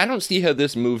I don't see how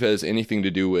this move has anything to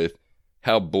do with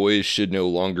how boys should no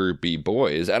longer be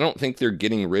boys. I don't think they're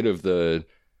getting rid of the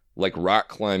like rock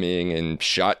climbing and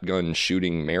shotgun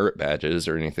shooting merit badges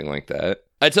or anything like that.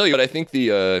 I tell you what, I think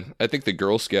the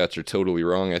Girl Scouts are totally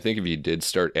wrong. I think if you did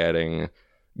start adding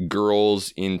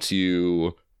girls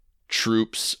into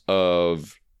troops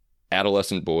of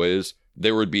adolescent boys,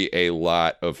 there would be a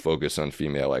lot of focus on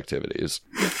female activities.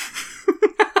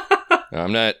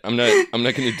 I'm not going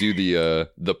to do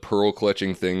the pearl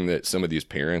clutching thing that some of these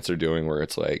parents are doing, where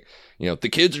it's like, you know, the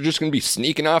kids are just going to be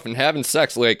sneaking off and having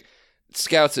sex. Like,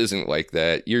 Scouts isn't like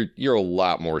that. You're a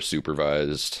lot more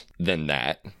supervised than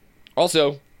that.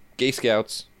 Also, gay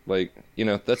Scouts, like, you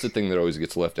know, that's the thing that always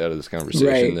gets left out of this conversation.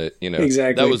 Right. That, you know,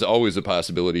 exactly. That was always a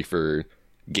possibility for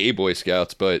gay Boy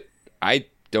Scouts, but I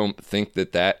don't think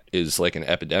that is like an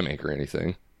epidemic or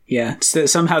anything. Yeah, so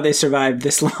somehow they survived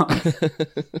this long.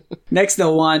 Next,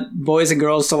 they'll want boys and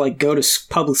girls to like go to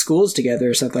public schools together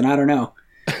or something. I don't know.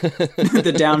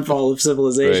 The downfall of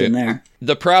civilization there.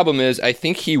 The problem is, I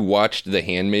think he watched The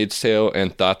Handmaid's Tale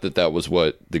and thought that was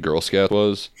what the Girl Scout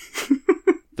was.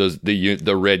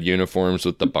 The red uniforms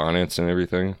with the bonnets and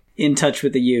everything. In touch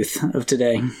with the youth of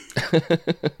today.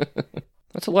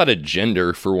 That's a lot of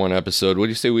gender for one episode. What do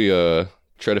you say we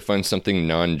try to find something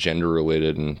non-gender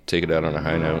related and take it out on a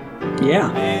high note? Yeah.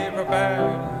 Be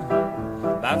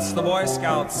prepared. That's the Boy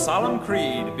Scout's solemn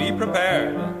creed. Be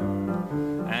prepared.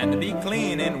 And be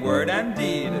clean in word and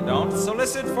deed. Don't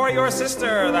solicit for your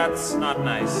sister, that's not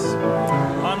nice.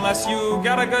 Unless you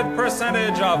get a good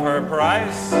percentage of her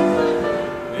price.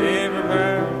 Be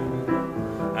prepared.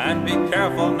 And be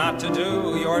careful not to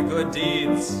do your good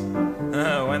deeds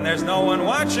when there's no one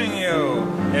watching you.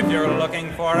 If you're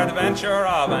looking for adventure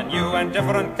of a new and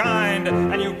different kind,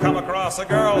 and you come across a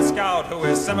Girl Scout who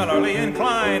is similarly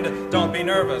inclined, don't be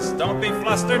nervous, don't be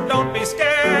flustered, don't be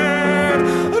scared.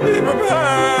 Be prepared.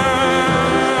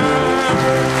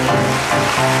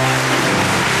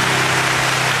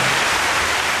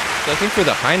 I think for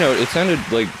the high note, it sounded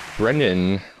like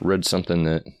Brendan read something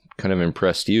that kind of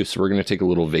impressed you. So we're going to take a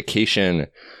little vacation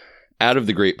out of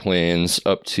the Great Plains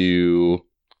up to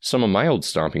some of my old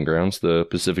stomping grounds, the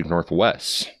Pacific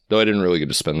Northwest. Though I didn't really get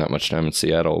to spend that much time in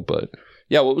Seattle, but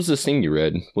yeah, what was this thing you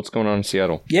read? What's going on in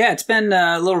Seattle? Yeah, it's been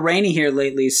a little rainy here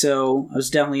lately, so I was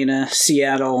definitely in a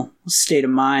Seattle state of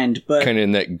mind. But kind of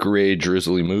in that gray,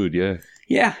 drizzly mood, yeah.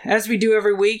 Yeah, as we do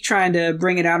every week, trying to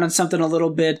bring it out on something a little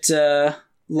bit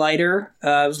lighter.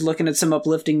 I was looking at some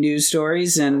uplifting news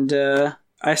stories, and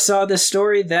I saw this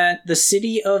story that the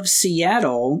city of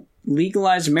Seattle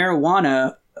legalized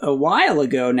marijuana a while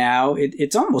ago now.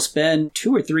 It's almost been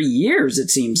 2 or 3 years,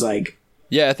 it seems like.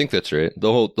 Yeah, I think that's right.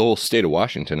 The whole state of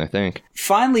Washington, I think.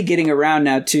 Finally getting around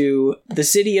now to the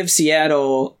city of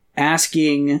Seattle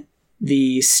asking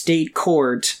the state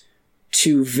court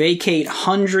to vacate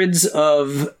hundreds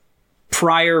of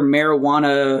prior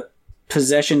marijuana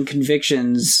possession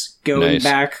convictions going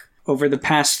back over the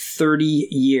past 30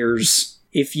 years.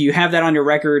 If you have that on your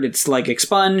record, it's like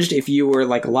expunged. If you were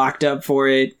like locked up for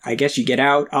it, I guess you get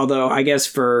out. Although I guess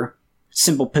for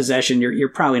simple possession, you're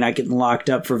probably not getting locked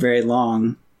up for very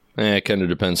long. It kind of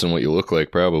depends on what you look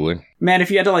like, probably. Man, if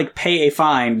you had to like pay a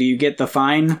fine, do you get the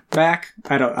fine back?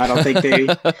 I don't think they.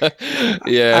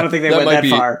 Yeah, I don't think they went that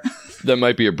far. That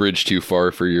might be a bridge too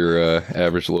far for your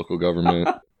average local government.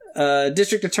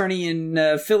 District attorney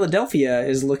in Philadelphia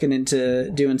is looking into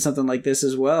doing something like this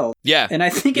as well. Yeah. And I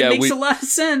think it makes a lot of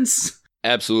sense.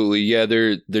 Absolutely. Yeah,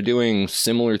 they're doing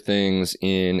similar things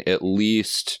in at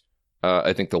least,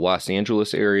 I think, the Los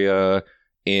Angeles area.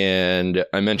 And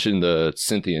I mentioned the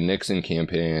Cynthia Nixon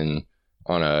campaign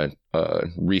on a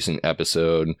recent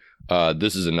episode.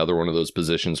 This is another one of those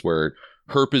positions where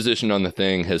her position on the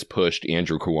thing has pushed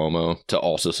Andrew Cuomo to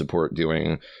also support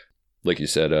doing, like you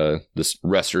said, this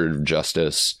restorative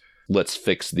justice. Let's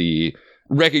fix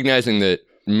recognizing that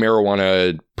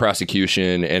marijuana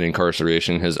prosecution and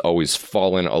incarceration has always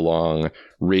fallen along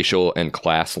racial and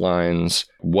class lines.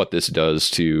 What this does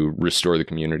to restore the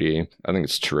community, I think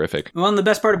it's terrific. Well, and the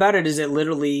best part about it is it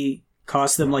literally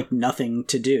costs them like nothing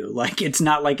to do. Like, it's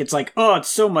not like it's like, oh, it's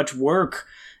so much work.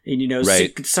 And, you know,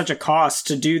 it's such a cost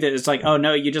to do that. It's like, oh,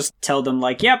 no, you just tell them,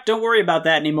 like, yep, don't worry about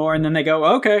that anymore. And then they go,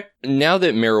 okay. Now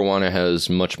that marijuana has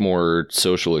much more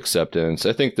social acceptance,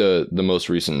 I think the most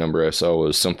recent number I saw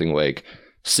was something like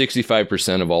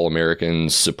 65% of all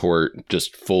Americans support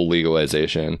just full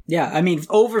legalization. Yeah, I mean,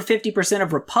 over 50%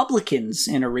 of Republicans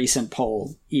in a recent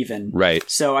poll, even. Right.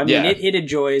 So, I mean, it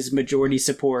enjoys majority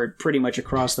support pretty much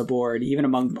across the board, even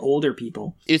among older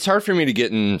people. It's hard for me to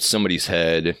get in somebody's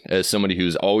head as somebody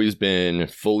who's always been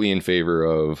fully in favor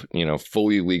of, you know,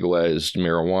 fully legalized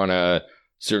marijuana,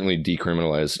 certainly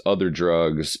decriminalized other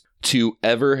drugs, to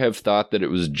ever have thought that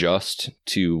it was just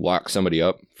to lock somebody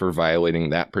up for violating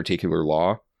that particular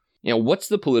law. What's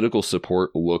the political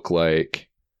support look like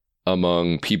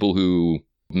among people who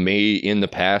may in the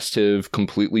past have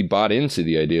completely bought into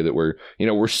the idea that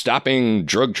we're stopping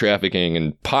drug trafficking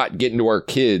and pot getting to our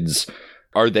kids?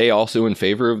 Are they also in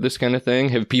favor of this kind of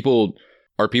thing?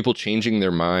 Are people changing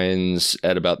their minds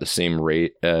at about the same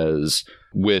rate as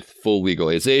with full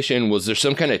legalization? Was there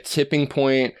some kind of tipping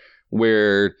point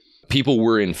where people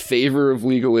were in favor of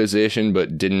legalization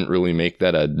but didn't really make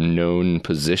that a known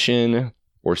position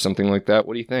or something like that?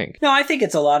 What do you think? No, I think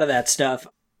it's a lot of that stuff.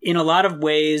 In a lot of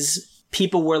ways,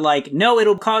 people were like, no,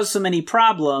 it'll cause so many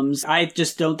problems. I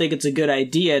just don't think it's a good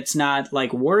idea. It's not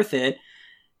like worth it.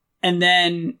 And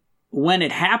then when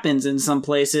it happens in some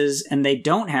places and they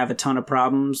don't have a ton of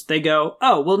problems, they go,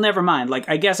 oh, well, never mind. Like,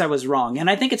 I guess I was wrong. And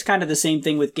I think it's kind of the same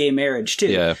thing with gay marriage,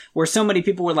 too. Yeah. Where so many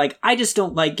people were like, I just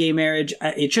don't like gay marriage.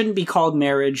 It shouldn't be called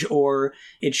marriage, or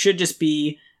it should just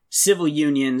be civil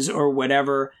unions or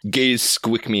whatever. Gays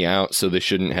squick me out, so they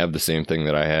shouldn't have the same thing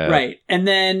that I have. Right. And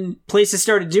then places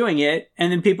started doing it,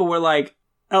 and then people were like,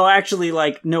 oh, actually,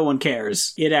 like, no one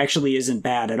cares. It actually isn't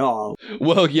bad at all.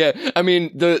 Well, yeah. I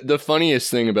mean, the funniest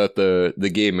thing about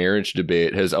the gay marriage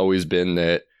debate has always been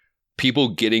that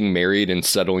people getting married and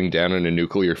settling down in a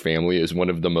nuclear family is one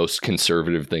of the most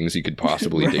conservative things you could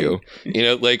possibly do.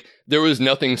 Like, there was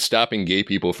nothing stopping gay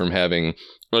people from having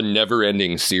a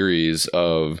never-ending series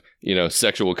of,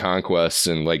 sexual conquests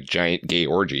and, like, giant gay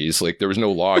orgies. Like, there was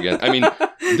no law against... I mean,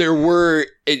 there were,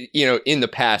 in the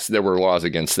past, there were laws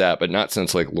against that, but not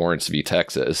since, like, Lawrence v.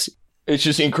 Texas. It's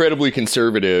just incredibly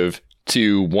conservative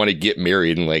to want to get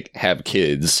married and, like, have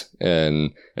kids.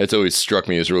 And it's always struck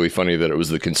me as really funny that it was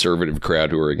the conservative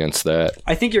crowd who were against that.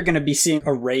 I think you're going to be seeing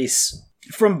a race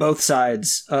from both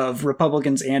sides of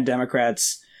Republicans and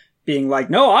Democrats being like,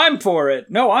 no, I'm for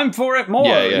it. No, I'm for it more,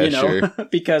 sure.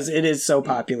 Because it is so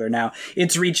popular now.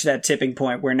 It's reached that tipping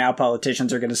point where now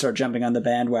politicians are going to start jumping on the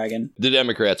bandwagon. The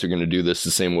Democrats are going to do this the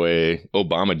same way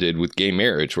Obama did with gay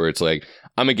marriage, where it's like,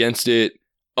 I'm against it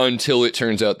until it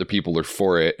turns out the people are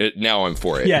for it. Now I'm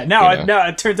for it. Yeah, now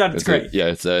it turns out it's great.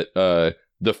 It's that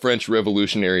the French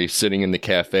revolutionary sitting in the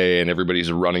cafe and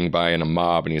everybody's running by in a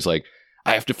mob, and he's like,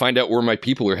 I have to find out where my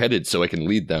people are headed so I can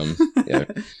lead them. Yeah.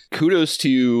 Kudos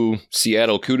to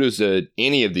Seattle. Kudos to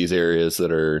any of these areas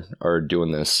that are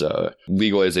doing this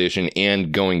legalization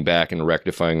and going back and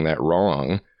rectifying that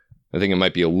wrong. I think it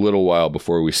might be a little while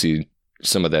before we see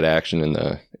some of that action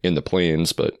in the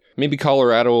plains, but maybe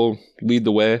Colorado will lead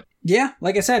the way. Yeah,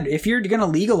 like I said, if you're going to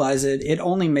legalize it, it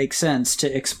only makes sense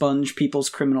to expunge people's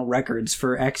criminal records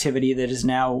for activity that is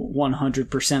now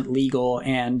 100% legal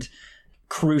and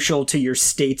crucial to your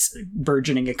state's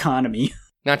burgeoning economy.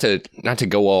 Not to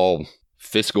go all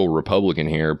fiscal Republican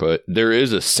here, but there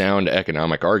is a sound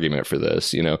economic argument for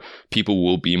this. People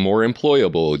will be more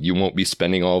employable. You won't be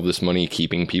spending all of this money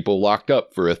keeping people locked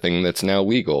up for a thing that's now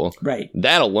legal. Right.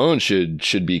 That alone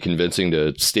should be convincing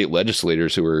to state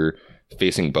legislators who are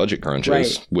facing budget crunches,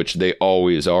 right, which they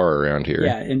always are around here.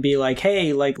 Yeah, and be like,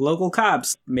 hey, like, local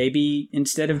cops, maybe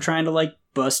instead of trying to, like,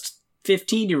 bust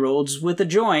 15-year-olds with a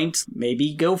joint,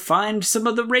 maybe go find some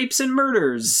of the rapes and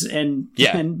murders and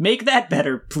make that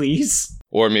better, please.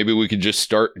 Or maybe we could just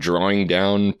start drawing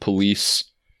down police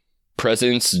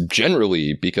presence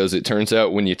generally, because it turns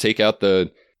out when you take out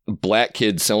the black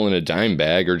kid selling a dime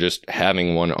bag or just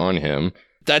having one on him,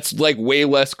 that's like way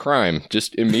less crime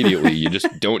just immediately. You just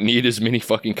don't need as many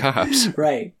fucking cops.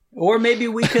 Right. Or maybe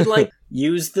we could, like,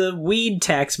 use the weed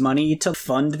tax money to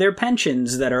fund their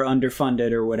pensions that are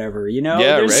underfunded or whatever,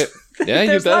 Yeah, right. Yeah,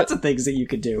 there's lots of things that you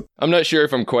could do. I'm not sure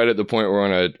if I'm quite at the point where I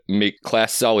want to make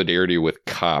class solidarity with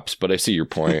cops, but I see your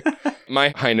point.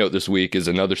 My high note this week is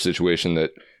another situation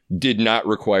that did not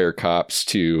require cops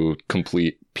to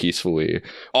complete peacefully.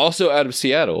 Also out of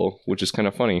Seattle, which is kind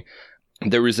of funny.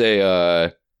 There was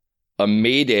a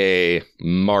May Day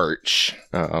march,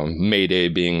 May Day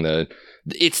being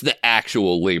it's the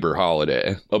actual labor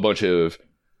holiday. A bunch of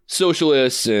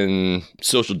socialists and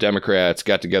social democrats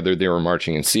got together. They were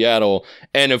marching in Seattle.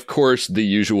 And of course, the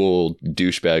usual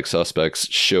douchebag suspects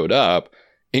showed up,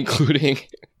 including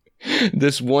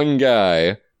this one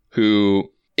guy who,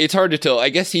 it's hard to tell. I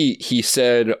guess he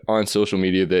said on social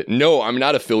media that, no, I'm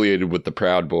not affiliated with the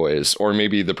Proud Boys. Or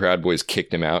maybe the Proud Boys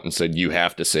kicked him out and said, you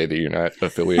have to say that you're not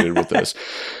affiliated with this.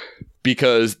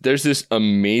 Because there's this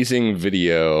amazing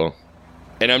video.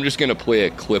 And I'm just going to play a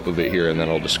clip of it here, and then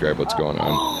I'll describe what's going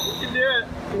on. You can do it.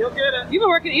 You'll get it. You've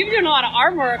been doing a lot of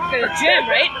arm work at the gym,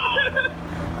 right?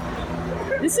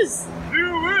 This is...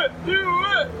 Do it.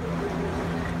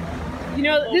 You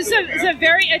know, this is a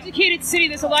very educated city.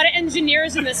 There's a lot of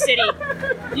engineers in this city.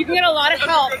 You can get a lot of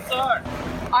help.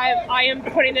 I am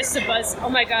putting this to buzz. Oh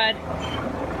my god.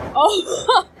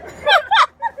 Oh.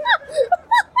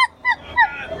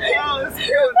 Oh, this is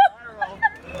going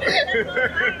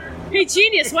viral. Hey,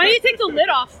 genius, why don't you take the lid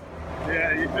off?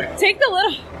 Yeah, you Take the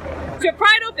lid off.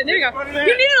 Pry it open. There you go. You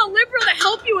needed a liberal to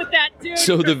help you with that, dude.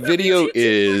 So the video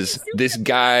is this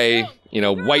guy,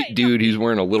 white dude who's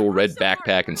wearing a little red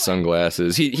backpack and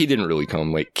sunglasses. He didn't really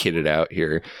come like kitted out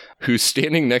here. Who's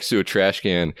standing next to a trash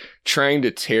can trying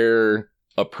to tear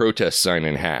a protest sign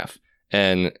in half.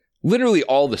 And literally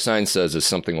all the sign says is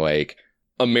something like,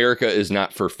 America is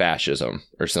not for fascism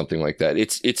or something like that.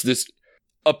 It's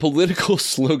a political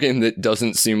slogan that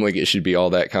doesn't seem like it should be all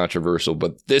that controversial,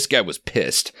 but this guy was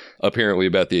pissed, apparently,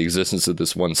 about the existence of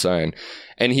this one sign.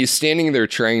 And he's standing there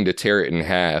trying to tear it in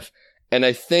half. And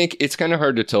I think it's kind of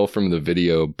hard to tell from the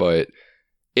video, but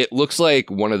it looks like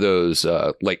one of those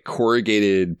like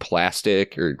corrugated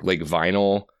plastic or like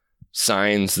vinyl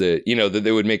signs that, that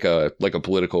they would make a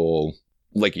political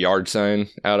like yard sign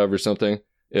out of or something.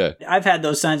 Yeah. I've had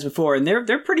those signs before, and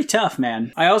they're pretty tough,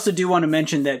 man. I also do want to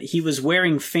mention that he was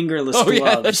wearing fingerless gloves,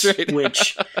 yeah, that's right.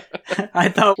 which I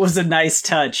thought was a nice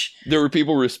touch. There were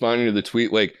people responding to the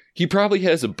tweet like, he probably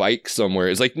has a bike somewhere.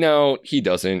 It's like, no, he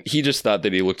doesn't. He just thought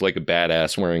that he looked like a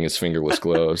badass wearing his fingerless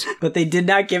gloves. But they did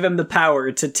not give him the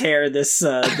power to tear this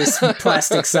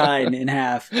plastic sign in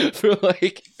half. For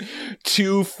like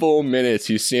 2 full minutes,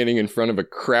 he's standing in front of a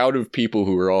crowd of people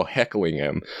who are all heckling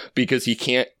him because he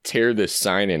can't tear this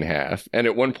sign in half. And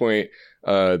at one point,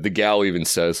 the gal even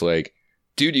says like,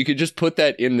 dude, you could just put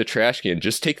that in the trash can.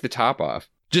 Just take the top off.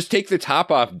 Just take the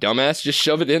top off, dumbass. Just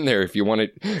shove it in there if you want to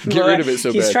get rid of it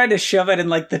so bad. He's trying to shove it in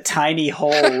like the tiny hole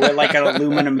where like an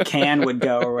aluminum can would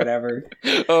go or whatever.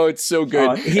 Oh, it's so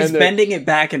good. He's bending it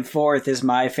back and forth is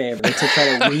my favorite to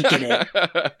try to weaken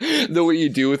it. The way you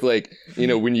do with like,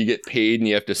 when you get paid and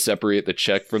you have to separate the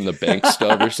check from the bank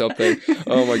stub or something.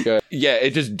 Oh my God. Yeah, it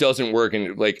just doesn't work.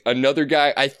 And like another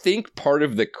guy, I think part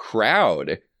of the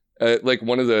crowd, like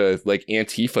one of the like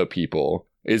Antifa people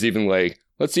is even like,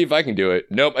 let's see if I can do it.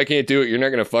 Nope, I can't do it. You're not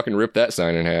going to fucking rip that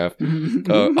sign in half.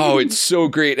 Oh, it's so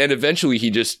great. And eventually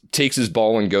he just takes his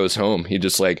ball and goes home. He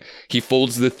just like, he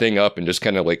folds the thing up and just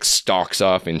kind of like stalks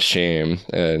off in shame.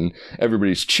 And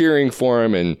everybody's cheering for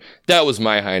him. And that was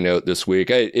my high note this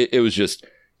week. It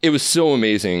was so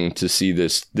amazing to see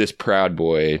this Proud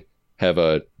Boy have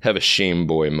a shame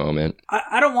boy moment.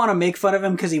 I don't want to make fun of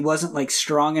him because he wasn't like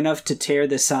strong enough to tear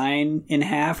the sign in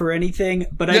half or anything,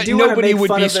 but I do want to make fun of him.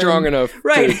 Nobody would be strong enough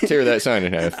to tear that sign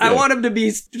in half. I want him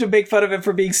to make fun of him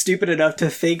for being stupid enough to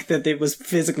think that it was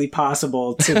physically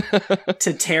possible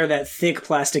to tear that thick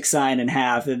plastic sign in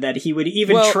half, and that he would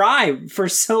even try for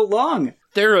so long.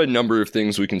 There are a number of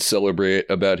things we can celebrate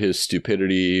about his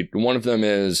stupidity. One of them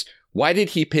is, why did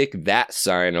he pick that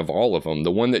sign of all of them?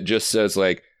 The one that just says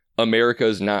like,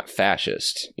 America's not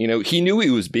fascist. He knew he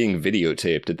was being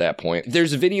videotaped at that point.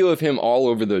 There's a video of him all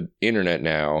over the internet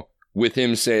now with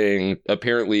him saying,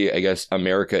 apparently, I guess,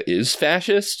 America is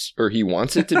fascist, or he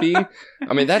wants it to be.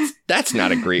 I mean, that's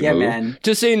not a great move. Man.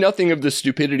 To say nothing of the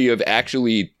stupidity of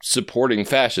actually supporting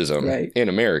fascism in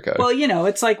America. Well,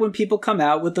 it's like when people come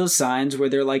out with those signs where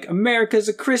they're like, America's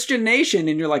a Christian nation,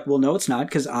 and you're like, well, no, it's not,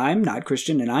 because I'm not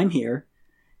Christian and I'm here.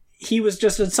 He was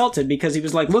just insulted because he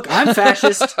was like, look, I'm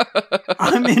fascist.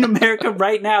 I'm in America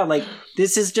right now. Like,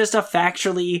 this is just a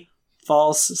factually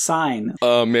false sign.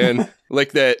 Oh, man.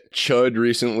 Like that chud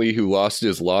recently who lost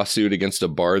his lawsuit against a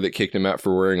bar that kicked him out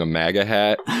for wearing a MAGA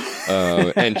hat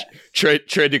and tried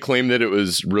to claim that it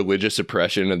was religious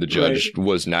oppression, and the judge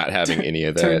was not having any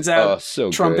of that. Turns out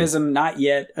Trumpism, not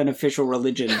yet an official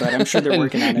religion, but I'm sure they're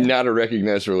working on it. Not a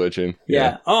recognized religion.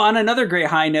 Yeah. Oh, on another great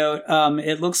high note,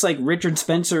 it looks like Richard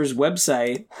Spencer's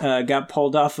website got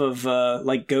pulled off of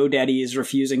like GoDaddy is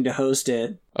refusing to host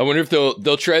it. I wonder if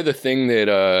they'll try the thing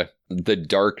that the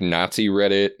dark Nazi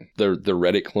Reddit, the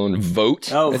Reddit clone, Vote.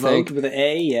 Oh, Vote with an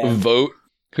A, yeah. Vote,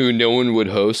 who no one would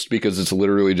host because it's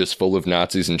literally just full of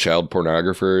Nazis and child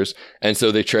pornographers. And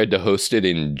so they tried to host it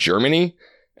in Germany,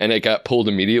 and it got pulled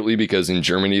immediately because in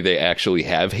Germany they actually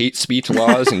have hate speech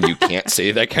laws and you can't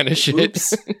say that kind of shit.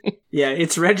 Oops. Yeah,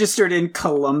 it's registered in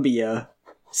Colombia,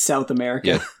 South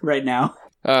America, right now.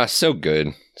 So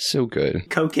good. So good.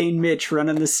 Cocaine Mitch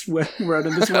running this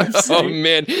website. Oh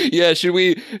man, yeah. Should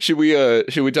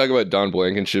we talk about Don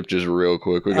Blankenship just real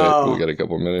quick? We got a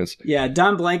couple minutes. Yeah,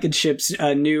 Don Blankenship's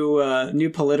new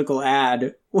political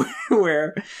ad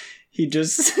where he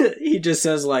just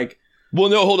says like, well,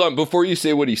 no, hold on. Before you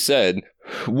say what he said,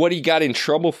 what he got in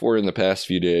trouble for in the past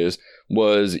few days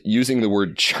was using the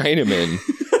word Chinaman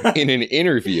in an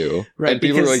interview. Right, and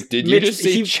people are like, did you just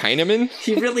say Chinaman?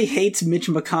 He really hates Mitch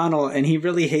McConnell, and he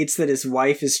really hates that his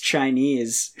wife is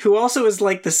Chinese, who also is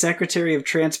like the Secretary of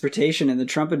Transportation in the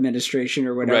Trump administration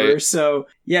or whatever. Right. So,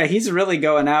 yeah, he's really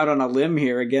going out on a limb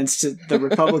here against the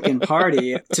Republican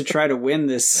Party to try to win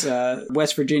this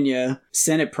West Virginia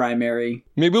Senate primary.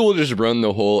 Maybe we'll just run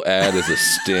the whole ad as a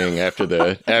sting after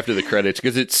the credits,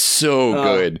 because it's so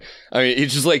good. I mean,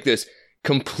 it's just like this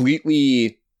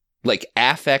completely like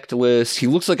affectless. He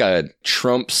looks like a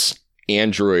Trump's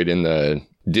android in the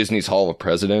Disney's Hall of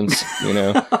Presidents, you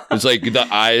know? It's like the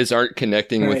eyes aren't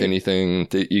connecting with anything.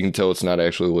 That you can tell it's not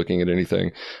actually looking at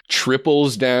anything.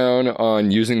 Triples down on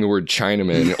using the word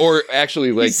Chinaman, or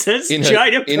actually like... He says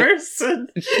China person!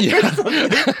 Yeah.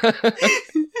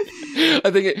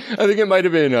 I think it might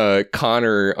have been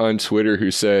Connor on Twitter who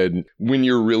said, when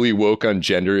you're really woke on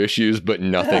gender issues, but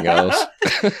nothing else.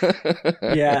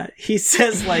 Yeah, he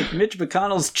says like Mitch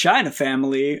McConnell's China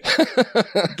family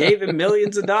gave him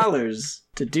millions of dollars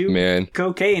to do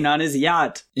cocaine on his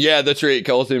yacht. Yeah, that's right.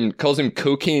 Calls him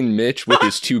Cocaine Mitch with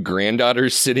his two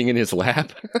granddaughters sitting in his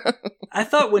lap. I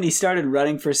thought when he started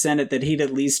running for Senate that he'd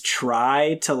at least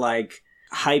try to like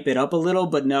hype it up a little,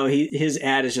 but no, his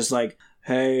ad is just like,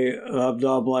 hey, I'm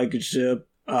Blankenship.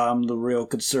 I'm the real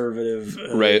conservative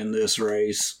in this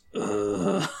race.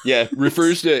 Yeah,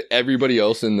 refers to everybody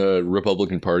else in the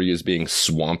Republican Party as being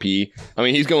swampy. I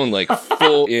mean, he's going like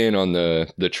full in on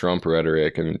the Trump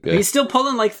rhetoric. And he's still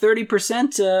pulling like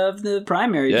 30% of the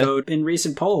primary vote in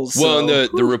recent polls. Well, and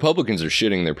the Republicans are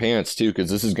shitting their pants too, because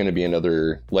this is going to be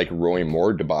another like Roy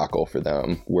Moore debacle for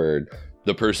them, where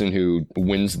the person who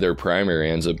wins their primary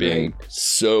ends up being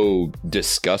so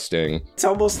disgusting. It's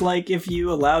almost like if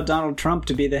you allow Donald Trump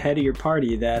to be the head of your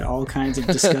party, that all kinds of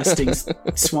disgusting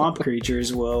swamp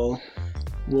creatures will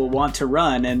want to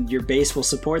run, and your base will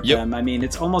support them. I mean,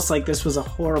 it's almost like this was a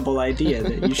horrible idea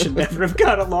that you should never have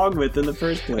got along with in the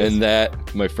first place. And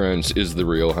that, my friends, is the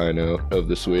real high note of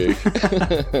this week.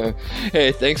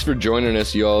 Hey, thanks for joining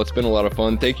us, y'all. It's been a lot of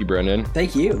fun. Thank you, Brendan.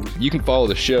 Thank you. You can follow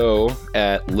the show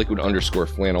at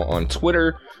liquid_flannel on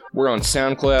Twitter. We're on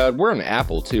SoundCloud. We're on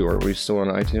Apple too. Are we still on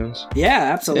iTunes?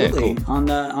 Yeah, absolutely. Yeah, cool. on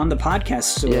the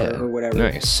podcast store or whatever.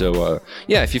 Nice. So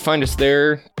if you find us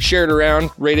there, share it around,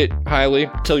 rate it highly,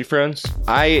 tell your friends.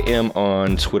 I am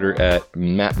on Twitter at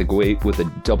MattTheGwait with a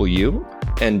W,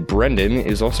 and Brendan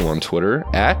is also on Twitter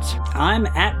I'm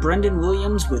at Brendan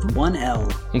Williams with one L.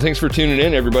 And thanks for tuning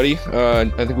in, everybody. I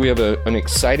think we have an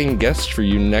exciting guest for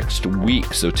you next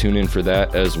week, so tune in for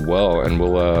that as well. And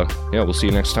we'll see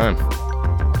you next time.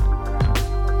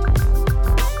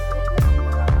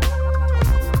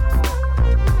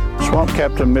 Swamp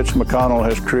Captain Mitch McConnell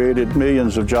has created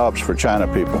millions of jobs for China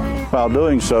people. While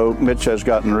doing so, Mitch has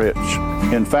gotten rich.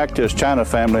 In fact, his China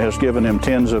family has given him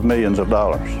tens of millions of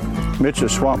dollars.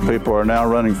 Mitch's swamp people are now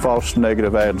running false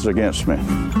negative ads against me.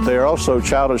 They are also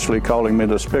childishly calling me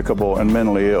despicable and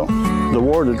mentally ill. The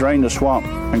war to drain the swamp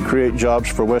and create jobs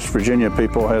for West Virginia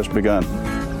people has begun.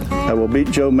 I will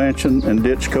beat Joe Manchin and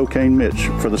ditch Cocaine Mitch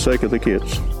for the sake of the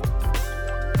kids.